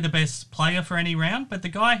necessarily the best player for any round, but the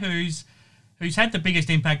guy who's had the biggest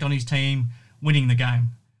impact on his team winning the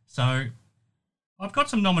game. So I've got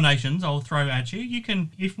some nominations I'll throw at you. You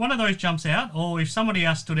can, if one of those jumps out, or if somebody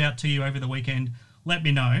else stood out to you over the weekend, let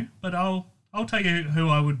me know. But I'll I'll tell you who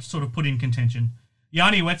I would sort of put in contention.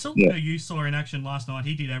 Yanni Wetzel, Yeah. who you saw in action last night.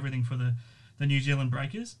 He did everything for the New Zealand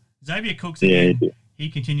Breakers. Xavier Cooks, Yeah, again, he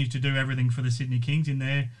continues to do everything for the Sydney Kings in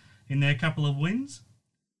their couple of wins.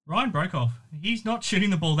 Ryan Broekhoff, he's not shooting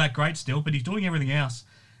the ball that great still, but he's doing everything else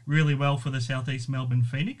really well for the Southeast Melbourne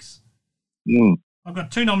Phoenix. I've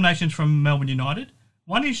got 2 nominations from Melbourne United.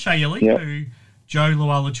 One is Shea Ili, who Joe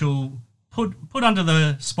Lualachul put under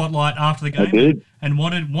the spotlight after the game and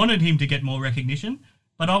wanted him to get more recognition.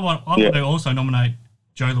 But I want to also nominate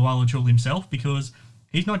Joe Lualachul himself, because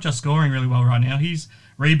he's not just scoring really well right now. He's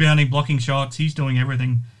rebounding, blocking shots. He's doing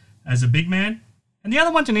everything as a big man. And the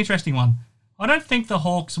other one's an interesting one. I don't think the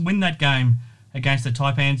Hawks win that game against the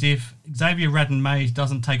Taipans if Xavier Radden-Mays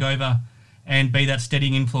doesn't take over and be that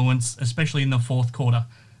steadying influence, especially in the fourth quarter.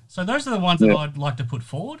 So those are the ones that I'd like to put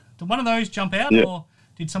forward. Did one of those jump out, or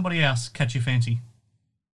did somebody else catch your fancy?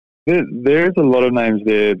 There's a lot of names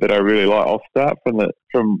there that I really like. I'll start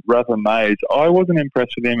from Radden-Mays. I wasn't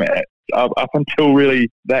impressed with him up until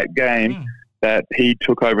really that game that he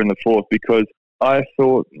took over in the fourth, because I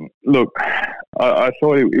thought, I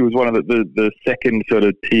thought it was one of the second sort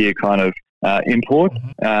of tier kind of imports.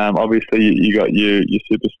 Obviously, you got your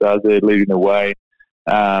superstars there leading the way,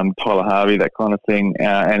 Tyler Harvey, that kind of thing,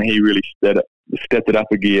 and he really stepped it up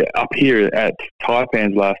a gear up here at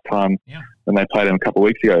Taipans last time when they played him a couple of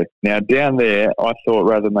weeks ago. Now, down there, I thought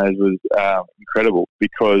Radden-Mays was incredible,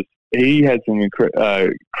 because he had some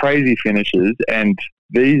crazy finishes, and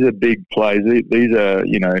these are big plays. These are,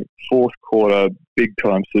 fourth quarter,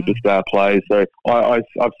 big-time superstar plays. So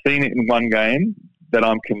I've seen it in one game that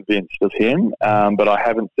I'm convinced of him, but I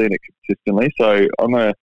haven't seen it consistently. So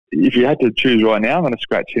if you had to choose right now, I'm going to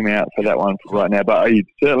scratch him out for that one for right now. But a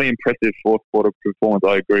certainly impressive fourth quarter performance.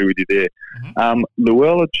 I agree with you there.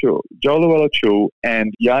 Joe Lualachul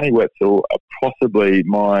and Yanni Wetzel are possibly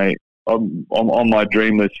on my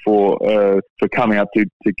dream list for coming up to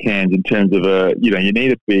Cairns in terms of you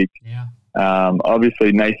need a big.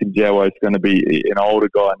 Obviously Nathan Jawa is going to be an older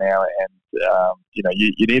guy now, and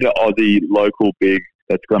you need an Aussie local big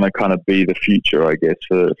that's going to kind of be the future, I guess,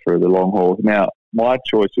 for the long haul. Now, my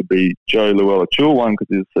choice would be Joe Lualachul, one because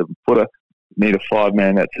he's a 7-footer. Need a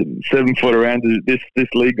 5-man that's a 7-footer around. This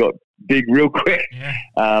league got big real quick,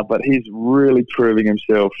 but he's really proving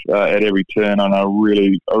himself at every turn, and I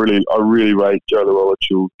really rate Joe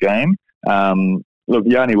Lualachul's game. Look,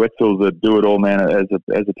 Yanni Wetzel's a do-it-all man as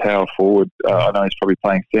a power forward. I know he's probably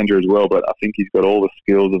playing centre as well, but I think he's got all the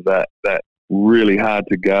skills of that really hard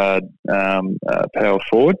to guard power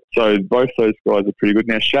forward. So both those guys are pretty good.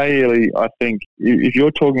 Now, Shea Ili, I think, if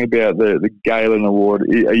you're talking about the Galen Award,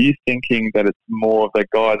 are you thinking that it's more of the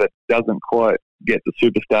guy that doesn't quite get the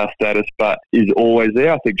superstar status but is always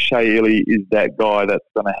there? I think Shea Ili is that guy that's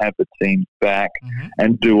going to have the team back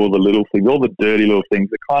and do all the little things, all the dirty little things,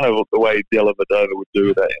 the kind of the way Dellavedova would do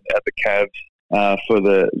at the Cavs. For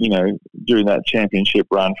during that championship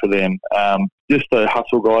run for them. Just the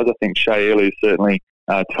hustle guys, I think Shea Ili is certainly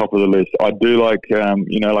top of the list. I do like,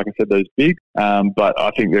 like I said, those big, but I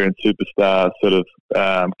think they're in superstar sort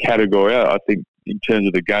of category. I think in terms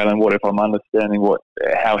of the Galen, what if I'm understanding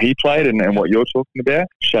how he played and what you're talking about,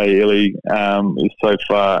 Shea Ili is so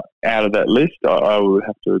far out of that list. I would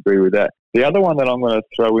have to agree with that. The other one that I'm going to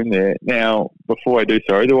throw in there, now, before I do,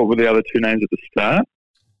 what were the other two names at the start?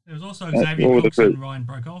 There was also Xavier Cooks and Ryan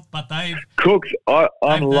Broekhoff, but Cooks.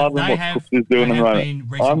 I'm loving what Cooks is doing. They have been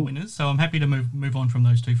recent winners, so I'm happy to move on from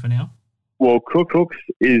those two for now. Well, Cooks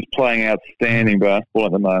is playing outstanding basketball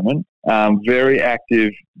at the moment. Very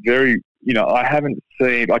active. Very, I haven't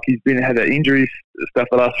seen he's had that injury stuff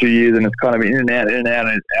the last few years, and it's kind of in and out, and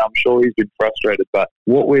I'm sure he's been frustrated. But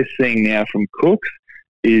what we're seeing now from Cooks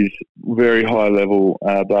is very high level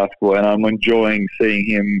basketball, and I'm enjoying seeing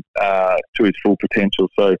him to his full potential.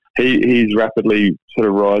 So he's rapidly sort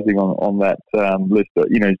of rising on that list. But,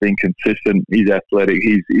 he's been consistent. He's athletic.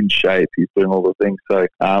 He's in shape. He's doing all the things. So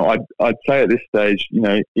I'd say at this stage,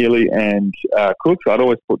 Ili and Cooks. I'd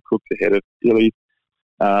always put Cooks ahead of Ili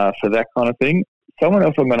for that kind of thing. Someone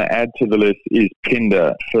else I'm going to add to the list is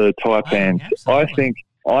Pinder for Taipans. I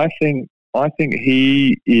think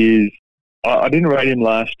he is. I didn't rate him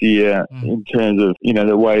last year in terms of,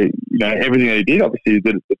 the way, everything that he did. Obviously,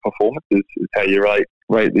 the performance is how you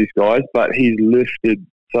rate these guys, but he's lifted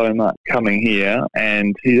so much coming here,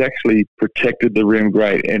 and he's actually protected the rim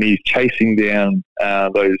great, and he's chasing down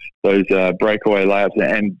those breakaway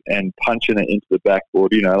layups and punching it into the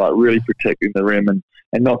backboard, really protecting the rim and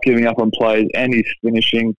not giving up on plays, and he's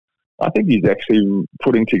finishing. I think he's actually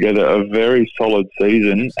putting together a very solid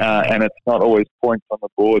season, and it's not always points on the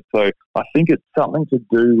board. So I think it's something to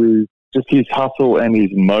do with just his hustle and his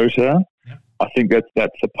motor I think that's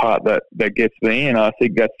the part that gets me, and I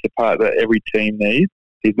think that's the part that every team needs.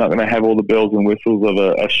 He's not going to have all the bells and whistles of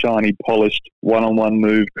a shiny, polished one-on-one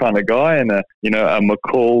move kind of guy and a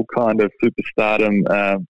McCall kind of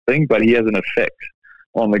superstardom thing, but he has an effect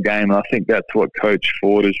on the game. And I think that's what Coach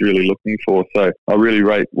Ford is really looking for. So I really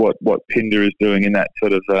rate what Pinder is doing in that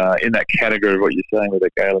sort of in that category of what you're saying with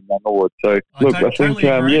the Galen Nunn Award. So look, I think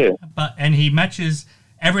agree, and he matches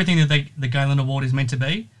everything that the Galen Award is meant to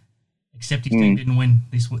be, except his team didn't win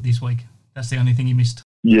this week. That's the only thing he missed.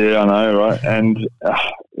 Yeah, I know, right? And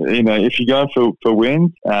if you go for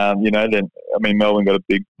wins, then Melbourne got a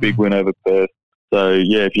big win over Perth. So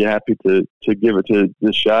yeah, if you're happy to give it to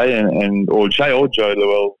Shea or Shea or Joe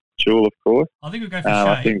Llewellyn-Chul, of course. I think we'll go for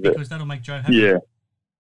Shea because that'll make Joe happy.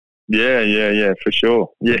 Yeah, for sure.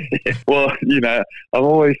 Yeah. Well, I've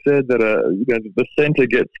always said that the centre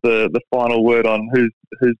gets the final word on who's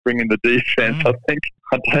bringing the defence. The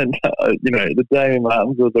Damien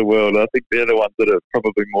Martins of the world, I think they're the ones that are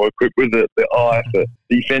probably more equipped with the eye for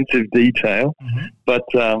defensive detail. Mm-hmm. But,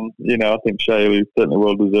 I think Shea is certainly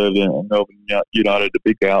well deserved, and Melbourne United a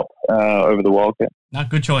big help over the Wildcats. No,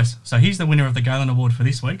 good choice. So he's the winner of the Galen Award for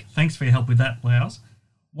this week. Thanks for your help with that, Louws.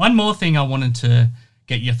 One more thing I wanted to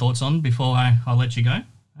get your thoughts on before I let you go.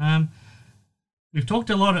 We've talked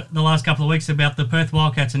a lot the last couple of weeks about the Perth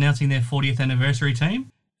Wildcats announcing their 40th anniversary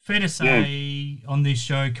team. Fair to say on this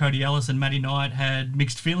show, Cody Ellis and Matty Knight had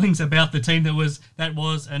mixed feelings about the team that was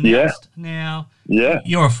announced. Now,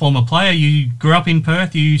 you're a former player. You grew up in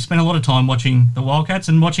Perth. You spent a lot of time watching the Wildcats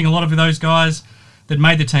and watching a lot of those guys that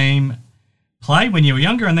made the team play when you were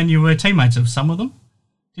younger, and then you were teammates of some of them.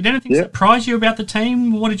 Did anything surprise you about the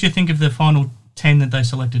team? What did you think of the final 10 that they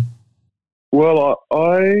selected? Well,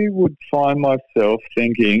 I would find myself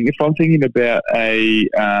thinking, if I'm thinking about a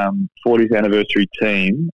 40th anniversary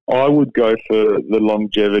team, I would go for the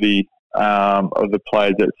longevity of the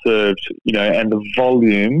players that served, and the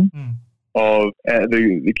volume of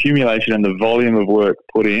the accumulation and the volume of work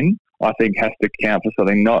put in, I think has to count for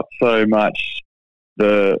something, not so much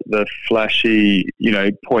the flashy,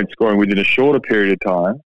 point scoring within a shorter period of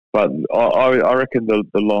time, but I reckon the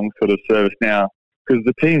long sort of service now, because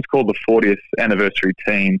the team's called the 40th anniversary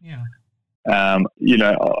team. Yeah.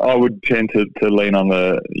 I would tend to lean on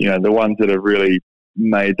the ones that have really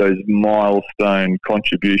made those milestone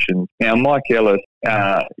contributions. Now, Mike Ellis,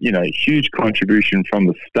 huge contribution from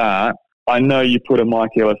the start. I know you put a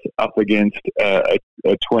Mike Ellis up against a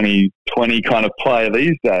 2020 kind of player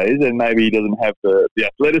these days, and maybe he doesn't have the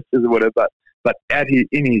athleticism or whatever, but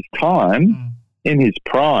in his time, in his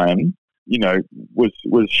prime, was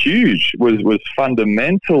huge, was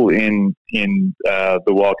fundamental in the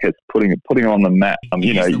Wildcats putting on the map.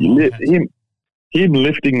 Him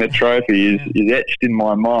lifting the trophy is etched in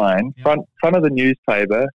my mind. Yeah. Front of the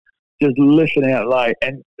newspaper, just lifting out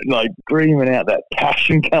screaming out that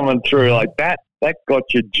passion coming through like that. That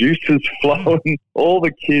got your juices flowing. All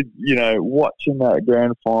the kids, watching that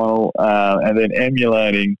grand final and then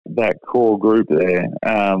emulating that core group there.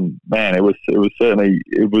 Man, it was certainly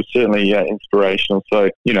inspirational. So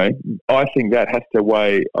I think that has to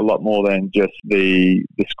weigh a lot more than just the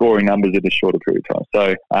scoring numbers in a shorter period of time.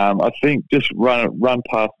 So I think just run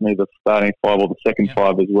past me the starting five or the second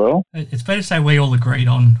five as well. It's fair to say we all agreed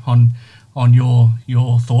on your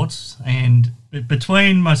thoughts, and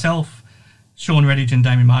between myself, Sean Redditch and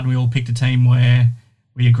Damien Martin, we all picked a team where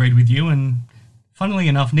we agreed with you, and funnily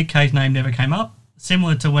enough, Nick Kay's name never came up,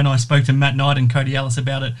 similar to when I spoke to Matt Knight and Cody Ellis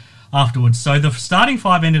about it afterwards. So the starting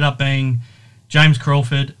five ended up being James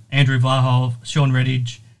Crawford, Andrew Vlahov, Sean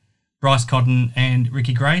Redditch, Bryce Cotton and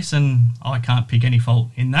Ricky Grace, and I can't pick any fault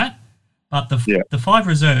in that. But the five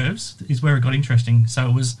reserves is where it got interesting. So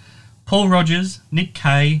it was Paul Rogers, Nick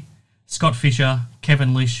Kay, Scott Fisher,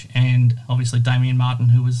 Kevin Lish, and obviously Damien Martin,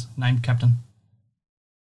 who was named captain.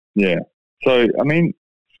 Yeah. So,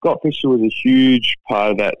 Scott Fisher was a huge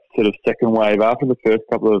part of that sort of second wave after the first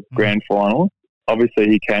couple of grand finals. Obviously,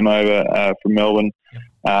 he came over from Melbourne. Yep.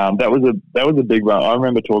 That was a big run. I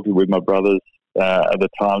remember talking with my brothers at the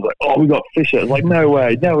time, like, "Oh, we got Fisher." I was like, "No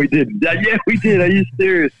way, no, we didn't." Yeah, we did. Are you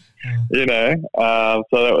serious? Yeah.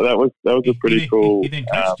 So that was a pretty cool. He then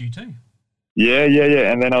coached you too. Yeah.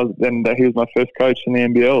 And then he was my first coach in the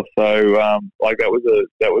NBL. So that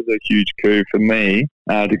was a huge coup for me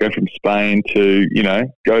to go from Spain to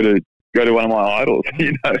go to one of my idols.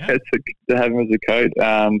 To have him as a coach.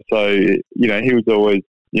 So he was always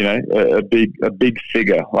a big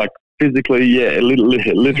figure, like physically,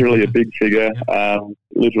 literally a big figure,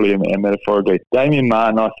 literally and metaphorically. Damien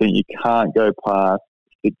Martin, I think you can't go past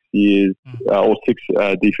 6 years or 6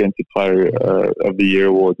 Defensive Player of the Year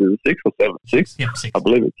awards. Is it 6 or 7? 6? Yep, 6. I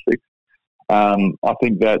believe it's 6. I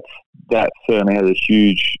think that certainly has a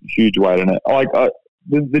huge weight in it.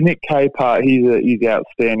 The Nick Kay part, he's an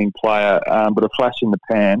outstanding player, but a flash in the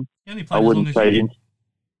pan. I wouldn't say.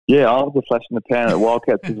 Yeah, I was a flash in the pan at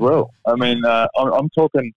Wildcats as well. I mean, I'm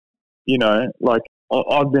talking, you know, like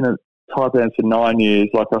I've been at Taipans for 9 years.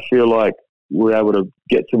 Like I feel like we're able to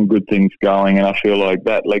get some good things going, and I feel like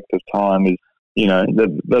that length of time is, you know,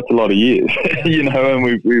 that's a lot of years, you know, and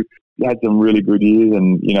we've had some really good years,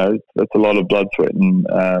 and you know, that's a lot of blood, sweat, and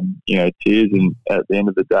you know, tears, and at the end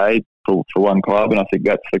of the day, for one club, and I think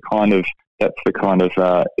that's the kind of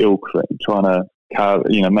ilk that you're trying to carve,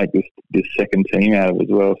 you know, make this second team out of as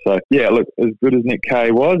well. So yeah, look, as good as Nick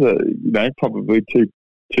Kay was, you know, probably too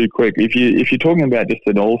quick. If you're talking about just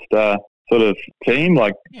an all-star sort of team,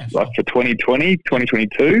 like for 2020,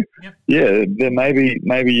 2022, yeah, then maybe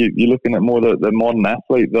you're looking at more the modern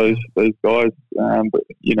athlete, those guys. But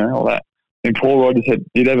you know, all that. And Paul Rogers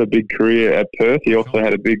did have a big career at Perth. He also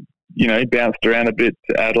had a big, you know, he bounced around a bit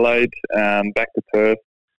to Adelaide, back to Perth,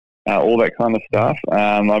 all that kind of stuff.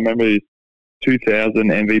 I remember his 2000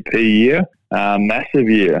 MVP year, massive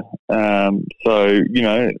year. So you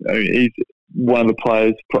know, he's one of the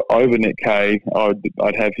players over Nick Kay.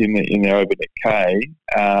 I'd have him in there over Nick Kay.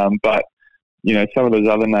 But you know, some of those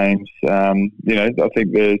other names, you know, I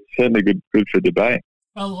think they're certainly good for debate.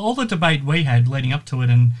 Well, all the debate we had leading up to it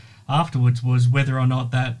and afterwards was whether or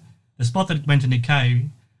not that the spot that went to Nick Kay.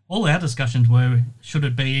 All our discussions were, should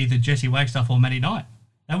it be either Jesse Wagstaff or Matty Knight?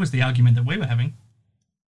 That was the argument that we were having.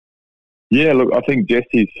 Yeah, look, I think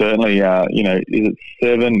Jesse's certainly, you know,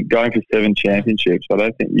 going for 7 championships. I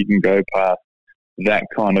don't think you can go past that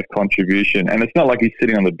kind of contribution. And it's not like he's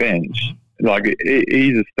sitting on the bench. Mm-hmm. Like,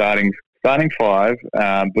 he's a starting 5,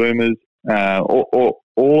 Boomers, all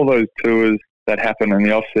of those tours that happen in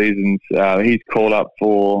the off seasons. He's called up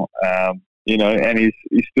for, you know, and he's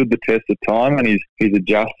stood the test of time, and he's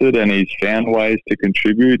adjusted, and he's found ways to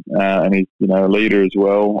contribute, and he's, you know, a leader as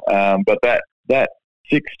well. But that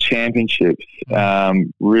 6 championships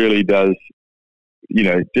really does, you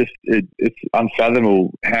know, just it's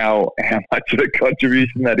unfathomable how much of a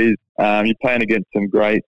contribution that is. You're playing against some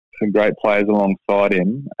great players alongside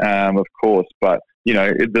him, of course, but you know,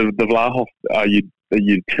 the Vlahoff are the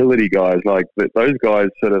utility guys, like those guys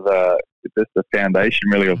sort of just the foundation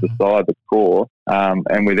really of the side, the core.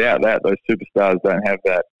 And without that, those superstars don't have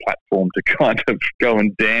that platform to kind of go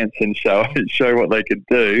and dance and show what they can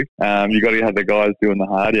do. You got to have the guys doing the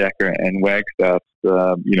hard yakka, and Wagstaff's,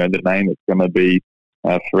 you know, the name that's going to be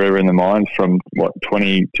forever in the minds from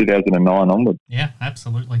 2009 onwards. Yeah,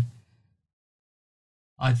 absolutely.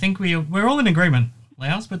 I think we're all in agreement,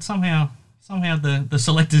 Laos, but somehow the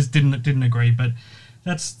selectors didn't agree. But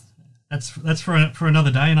that's for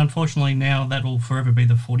another day, and unfortunately now that will forever be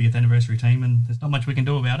the 40th anniversary team, and there's not much we can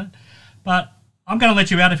do about it. But I'm going to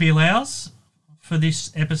let you out if you allows for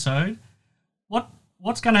this episode.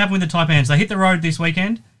 What's going to happen with the Taipans? They hit the road this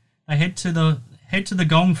weekend. They head to the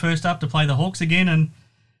Gong first up to play the Hawks again, and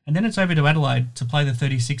then it's over to Adelaide to play the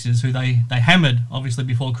 36ers, who they hammered obviously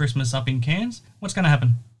before Christmas up in Cairns. What's going to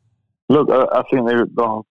happen? Look, I think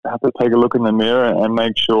they'll have to take a look in the mirror and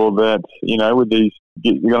make sure that, you know, with these,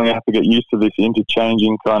 you're going to have to get used to this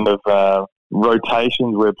interchanging kind of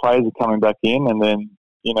rotations where players are coming back in, and then,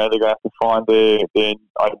 you know, they're going to have to find their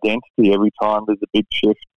identity every time there's a big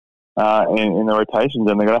shift in the rotations,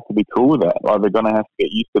 and they're going to have to be cool with that. Like, they're going to have to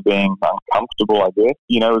get used to being uncomfortable, I guess.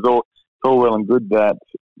 You know, it's all well and good that,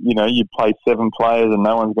 you know, you play 7 players and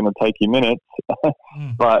no one's going to take your minutes,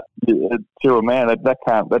 but to a man,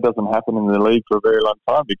 that doesn't happen in the league for a very long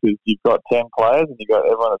time, because you've got 10 players and you've got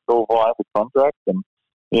everyone that's all vying for contracts, and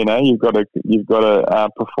you know, you've got to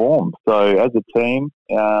perform. So as a team,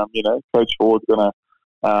 you know, Coach Ford's going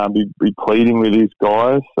to be pleading with these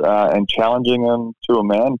guys and challenging them to a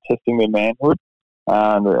man, testing their manhood,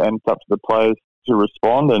 and it's up to the players to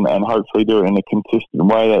respond and hopefully do it in a consistent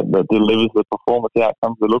way that delivers the performance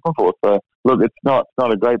outcomes they're looking for. So, look, it's not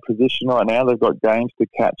a great position right now. They've got games to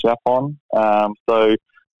catch up on. So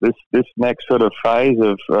this next sort of phase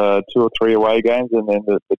of 2 or 3 away games, and then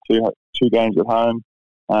the two games at home,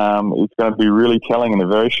 is going to be really telling in a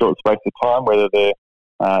very short space of time whether they're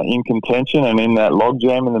in contention and in that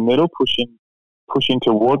logjam in the middle, pushing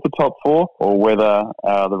towards the top 4, or whether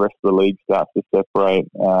the rest of the league starts to separate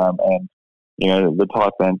and, you know, the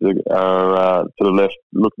Taipans are sort of left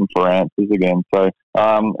looking for answers again. So,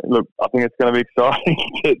 look, I think it's going to be exciting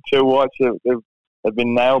to watch. They've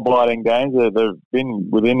been nail-biting games. They've been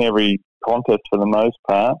within every contest for the most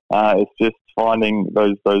part. It's just finding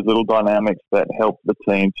those little dynamics that help the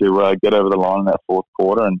team to get over the line in that fourth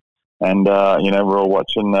quarter. And you know, we're all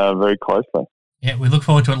watching very closely. Yeah, we look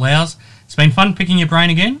forward to it, Louws. It's been fun picking your brain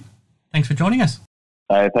again. Thanks for joining us.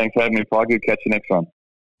 Hey, thanks for having me, Pikey. Catch you next one.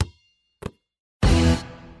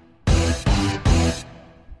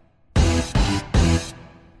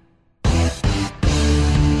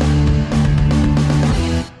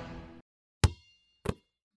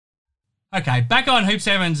 Okay, back on Hoop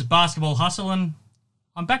 7's Basketball Hustle, and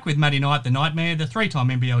I'm back with Matty Knight, the Nightmare, the three-time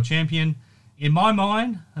NBL champion. In my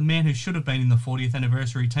mind, a man who should have been in the 40th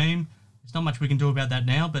anniversary team. There's not much we can do about that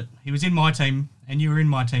now, but he was in my team, and you were in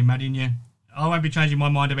my team, Matty, and I won't be changing my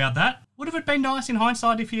mind about that. Would have it been nice in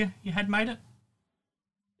hindsight if you had made it? It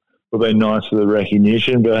would have been nice for the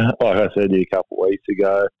recognition, but like I said to you a couple of weeks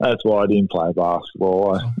ago, that's why I didn't play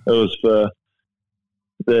basketball. It was for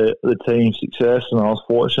the team's success, and I was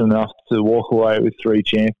fortunate enough to walk away with 3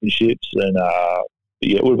 championships, and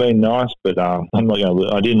yeah, it would have been nice, but I'm not going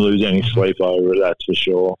to. I didn't lose any sleep over it, that's for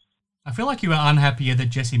sure. I feel like you were unhappier that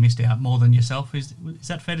Jesse missed out more than yourself. Is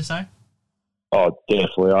that fair to say? Oh,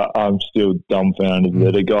 definitely. I'm still dumbfounded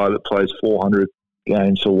that a guy that plays 400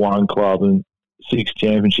 games for one club and 6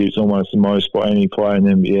 championships, almost the most by any player in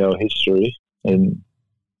NBL history, and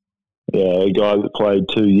yeah, a guy that played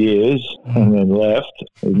 2 years and then left,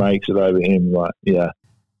 who makes it over him. Like, yeah,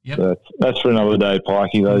 yep. That's for another day,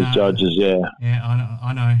 Pikey. Those judges, yeah. Yeah,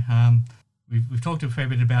 I know. We've talked a fair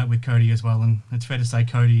bit about it with Cody as well, and it's fair to say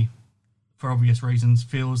Cody, for obvious reasons,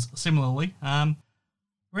 feels similarly.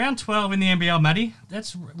 Round 12 in the NBL, Matty.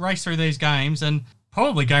 Let's race through these games, and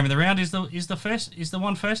probably game of the round is the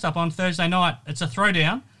one first up on Thursday night. It's a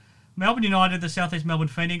throwdown. Melbourne United, the Southeast Melbourne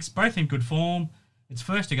Phoenix, both in good form. It's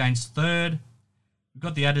first against third. We've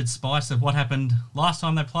got the added spice of what happened last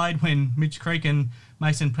time they played when Mitch Creek and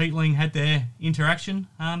Mason Peatling had their interaction.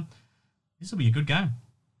 This will be a good game.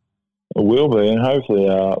 It will be, and hopefully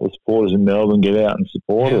the supporters in Melbourne get out and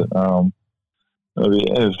support it.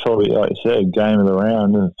 It's probably, like you said, game of the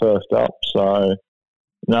round and first up. So,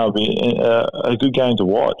 no, it'll be a good game to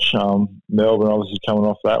watch. Melbourne obviously coming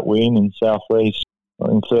off that win, and South East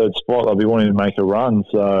in third spot. They'll be wanting to make a run.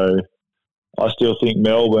 So, I still think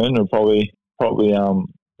Melbourne are probably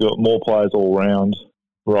got more players all round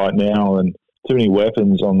right now, and too many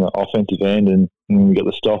weapons on the offensive end, and we've got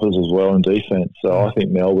the stoppers as well in defence. So, I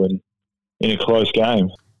think Melbourne in a close game.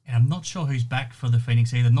 And I'm not sure who's back for the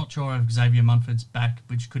Phoenix either. Not sure if Xavier Munford's back,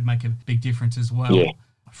 which could make a big difference as well. Yeah.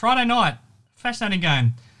 Friday night, fascinating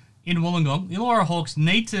game in Wollongong. The Illawarra Hawks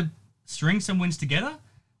need to string some wins together.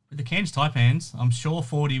 With the Cairns Taipans, I'm sure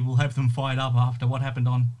 40 will have them fired up after what happened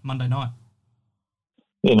on Monday night.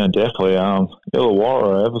 Yeah, no, definitely.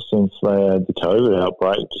 Illawarra, ever since they had the COVID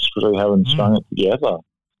outbreak, just really haven't strung it together.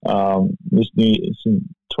 Since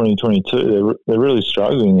 2022, they're really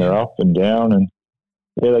struggling. They're up and down, and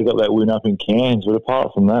yeah, they got that win up in Cairns, but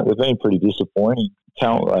apart from that, they've been pretty disappointing. The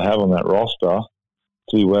talent they have on that roster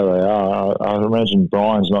to be where they are. I imagine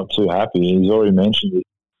Brian's not too happy. He's already mentioned it.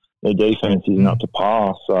 Their defence isn't up to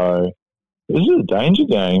par, so this is a danger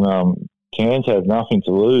game. Cairns have nothing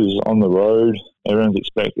to lose on the road. Everyone's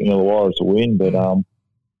expecting Illawarra to win, but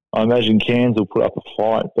I imagine Cairns will put up a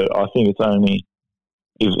fight, but I think it's only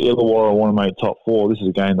if Illawarra want to make top 4, this is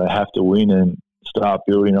a game they have to win and start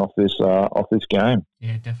building off this game.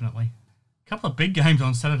 Yeah, definitely. A couple of big games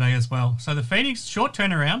on Saturday as well. So the Phoenix, short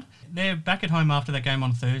turnaround. They're back at home after that game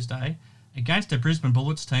on Thursday against a Brisbane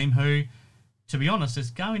Bullets team who, to be honest, it's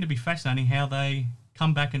going to be fascinating how they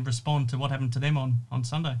come back and respond to what happened to them on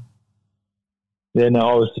Sunday. Yeah, no,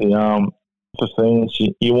 obviously, for Phoenix,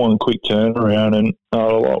 you want a quick turnaround, and a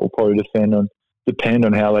lot will probably depend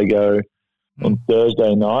on how they go on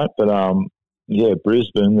Thursday night. But yeah,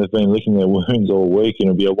 Brisbane, they've been licking their wounds all week, and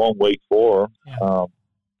it'll be a long week for them,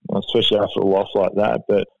 especially after a loss like that.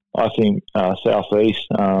 But I think South East,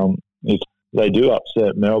 if they do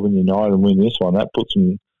upset Melbourne United and win this one, that puts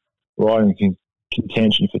them right in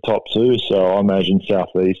contention for top 2. So I imagine South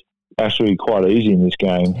East actually quite easy in this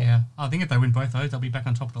game. Yeah, I think if they win both those, they'll be back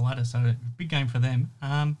on top of the ladder. So big game for them.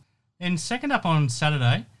 Then second up on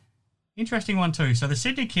Saturday, interesting one too. So the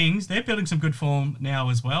Sydney Kings, they're building some good form now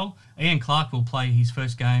as well. Ian Clark will play his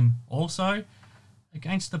first game also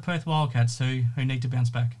against the Perth Wildcats who need to bounce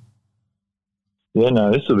back. Yeah,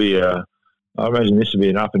 no, this will be I imagine this will be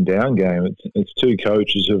an up and down game. It's 2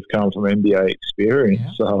 coaches who have come from NBA experience.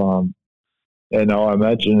 Yeah. So, and I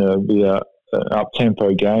imagine it'll be an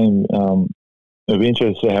up-tempo game. It'll be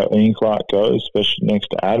interesting to see how Ian Clark goes, especially next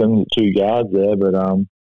to Adam, the 2 guards there. But, yeah,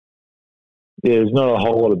 there's not a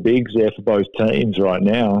whole lot of bigs there for both teams right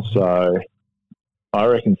now. So I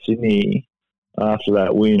reckon Sydney, after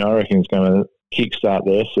that win, I reckon it's going to kickstart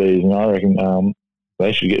their season. I reckon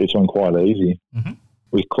they should get this one quite easy. Mm-hmm.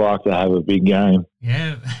 With Clark to have a big game.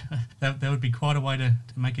 Yeah, that would be quite a way to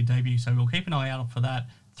make a debut. So we'll keep an eye out for that.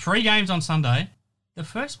 3 games on Sunday. The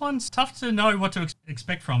first one's tough to know what to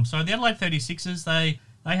expect from. So the Adelaide 36ers, they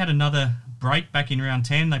had another break back in round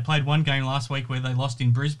 10. They played one game last week where they lost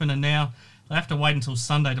in Brisbane, and now they have to wait until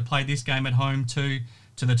Sunday to play this game at home to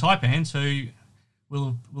the Taipans, who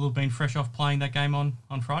will have been fresh off playing that game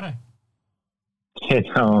on Friday. Yeah,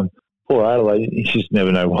 poor Adelaide. You just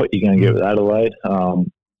never know what you're going to get with Adelaide.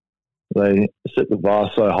 They set the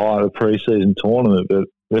bar so high in the pre-season tournament, but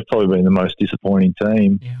they've probably been the most disappointing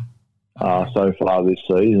team so far this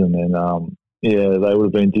season. And, they would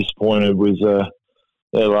have been disappointed with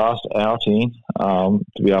their last outing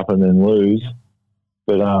to be up and then lose.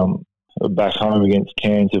 Yep. But back home against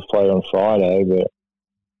Cairns, who played on Friday. But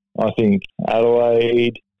I think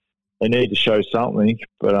Adelaide, they need to show something.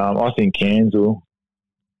 But I think Cairns will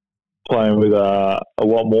playing with a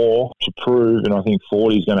lot more to prove, and I think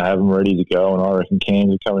 40's going to have them ready to go, and I reckon Cairns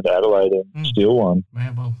will come into Adelaide and steal one.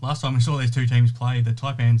 Yeah, well, last time we saw these two teams play, the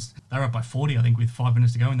Taipans, they were up by 40, I think, with 5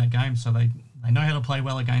 minutes to go in that game, so they know how to play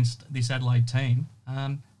well against this Adelaide team.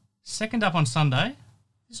 Second up on Sunday,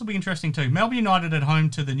 this will be interesting too. Melbourne United at home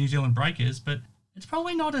to the New Zealand Breakers, but it's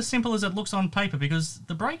probably not as simple as it looks on paper, because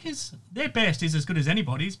the Breakers, their best is as good as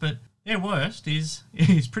anybody's, but their worst is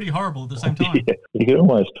pretty horrible at the same time. Yeah, you could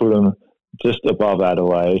almost put them just above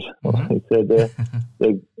Adelaide. Mm-hmm. Like I said,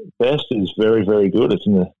 their best is very, very good. It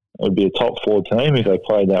would be a top 4 team if they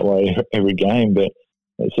played that way every game, but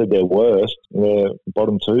they said their worst, they're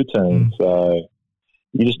bottom 2 team. So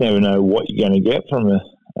you just never know what you're going to get from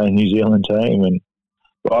a New Zealand team.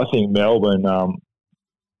 But I think Melbourne,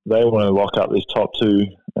 they want to lock up this top 2,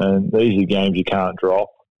 and these are games you can't drop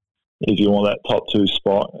if you want that top 2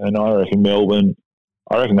 spot. And I reckon Melbourne,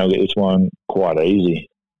 they'll get this one quite easy.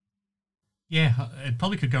 Yeah, it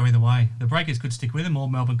probably could go either way. The Breakers could stick with them, or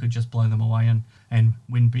Melbourne could just blow them away and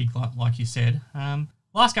win big, like you said.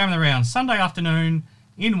 Last game of the round, Sunday afternoon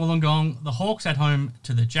in Wollongong, the Hawks at home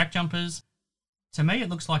to the Jack Jumpers. To me, it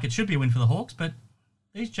looks like it should be a win for the Hawks, but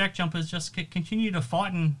these Jack Jumpers just continue to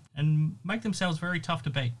fight and make themselves very tough to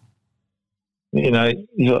beat. You're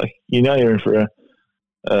in for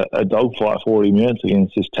a dogfight 40 minutes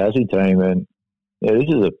against this Tassie team, and this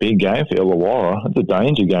is a big game for Illawarra. It's a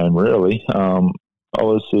danger game, really.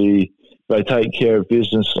 Obviously, they take care of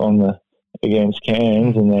business against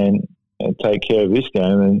Cairns, and then take care of this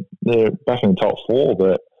game, and they're back in the top 4.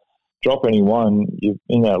 But drop any one, you're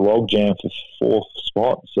in that logjam for 4th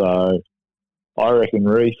spot. So I reckon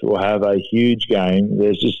Reef will have a huge game.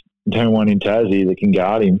 There's just no one in Tassie that can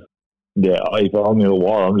guard him. Yeah, if I'm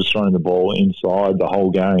Illawarra, I'm just throwing the ball inside the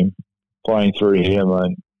whole game, playing through him,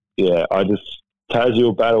 and Tassie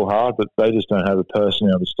will battle hard, but they just don't have the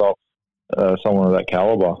personnel to stop someone of that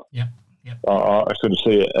calibre. Yep. I could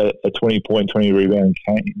see a 20-point, 20-rebound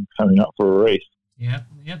game coming up for a Reef. Yeah,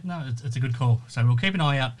 no, it's a good call. So we'll keep an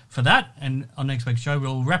eye out for that, and on next week's show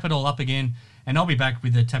we'll wrap it all up again, and I'll be back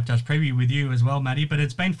with the Tap Touch preview with you as well, Matty. But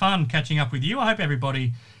it's been fun catching up with you. I hope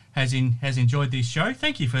everybody has enjoyed this show.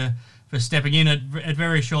 Thank you for stepping in at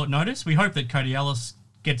very short notice. We hope that Cody Ellis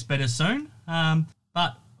gets better soon.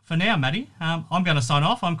 But for now, Matty, I'm going to sign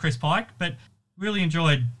off. I'm Chris Pike, but really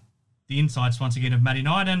enjoyed the insights once again of Matty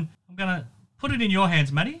Knight, and I'm going to put it in your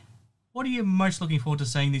hands, Matty. What are you most looking forward to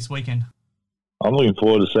seeing this weekend? I'm looking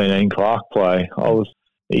forward to seeing Ian Clark play.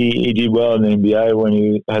 He did well in the NBA when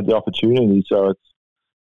he had the opportunity, so it's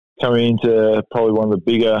coming into probably one of the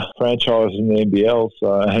bigger franchises in the NBL,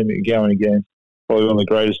 so going against probably one of the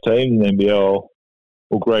greatest teams in the NBL,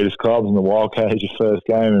 or greatest clubs in the Wildcats, your first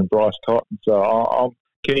game, and Bryce Cotton. So I'm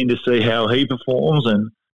keen to see how he performs,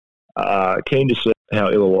 and keen to see how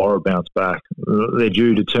Illawarra bounce back. They're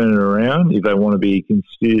due to turn it around if they want to be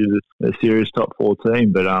considered a serious top 4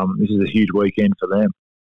 team, but this is a huge weekend for them.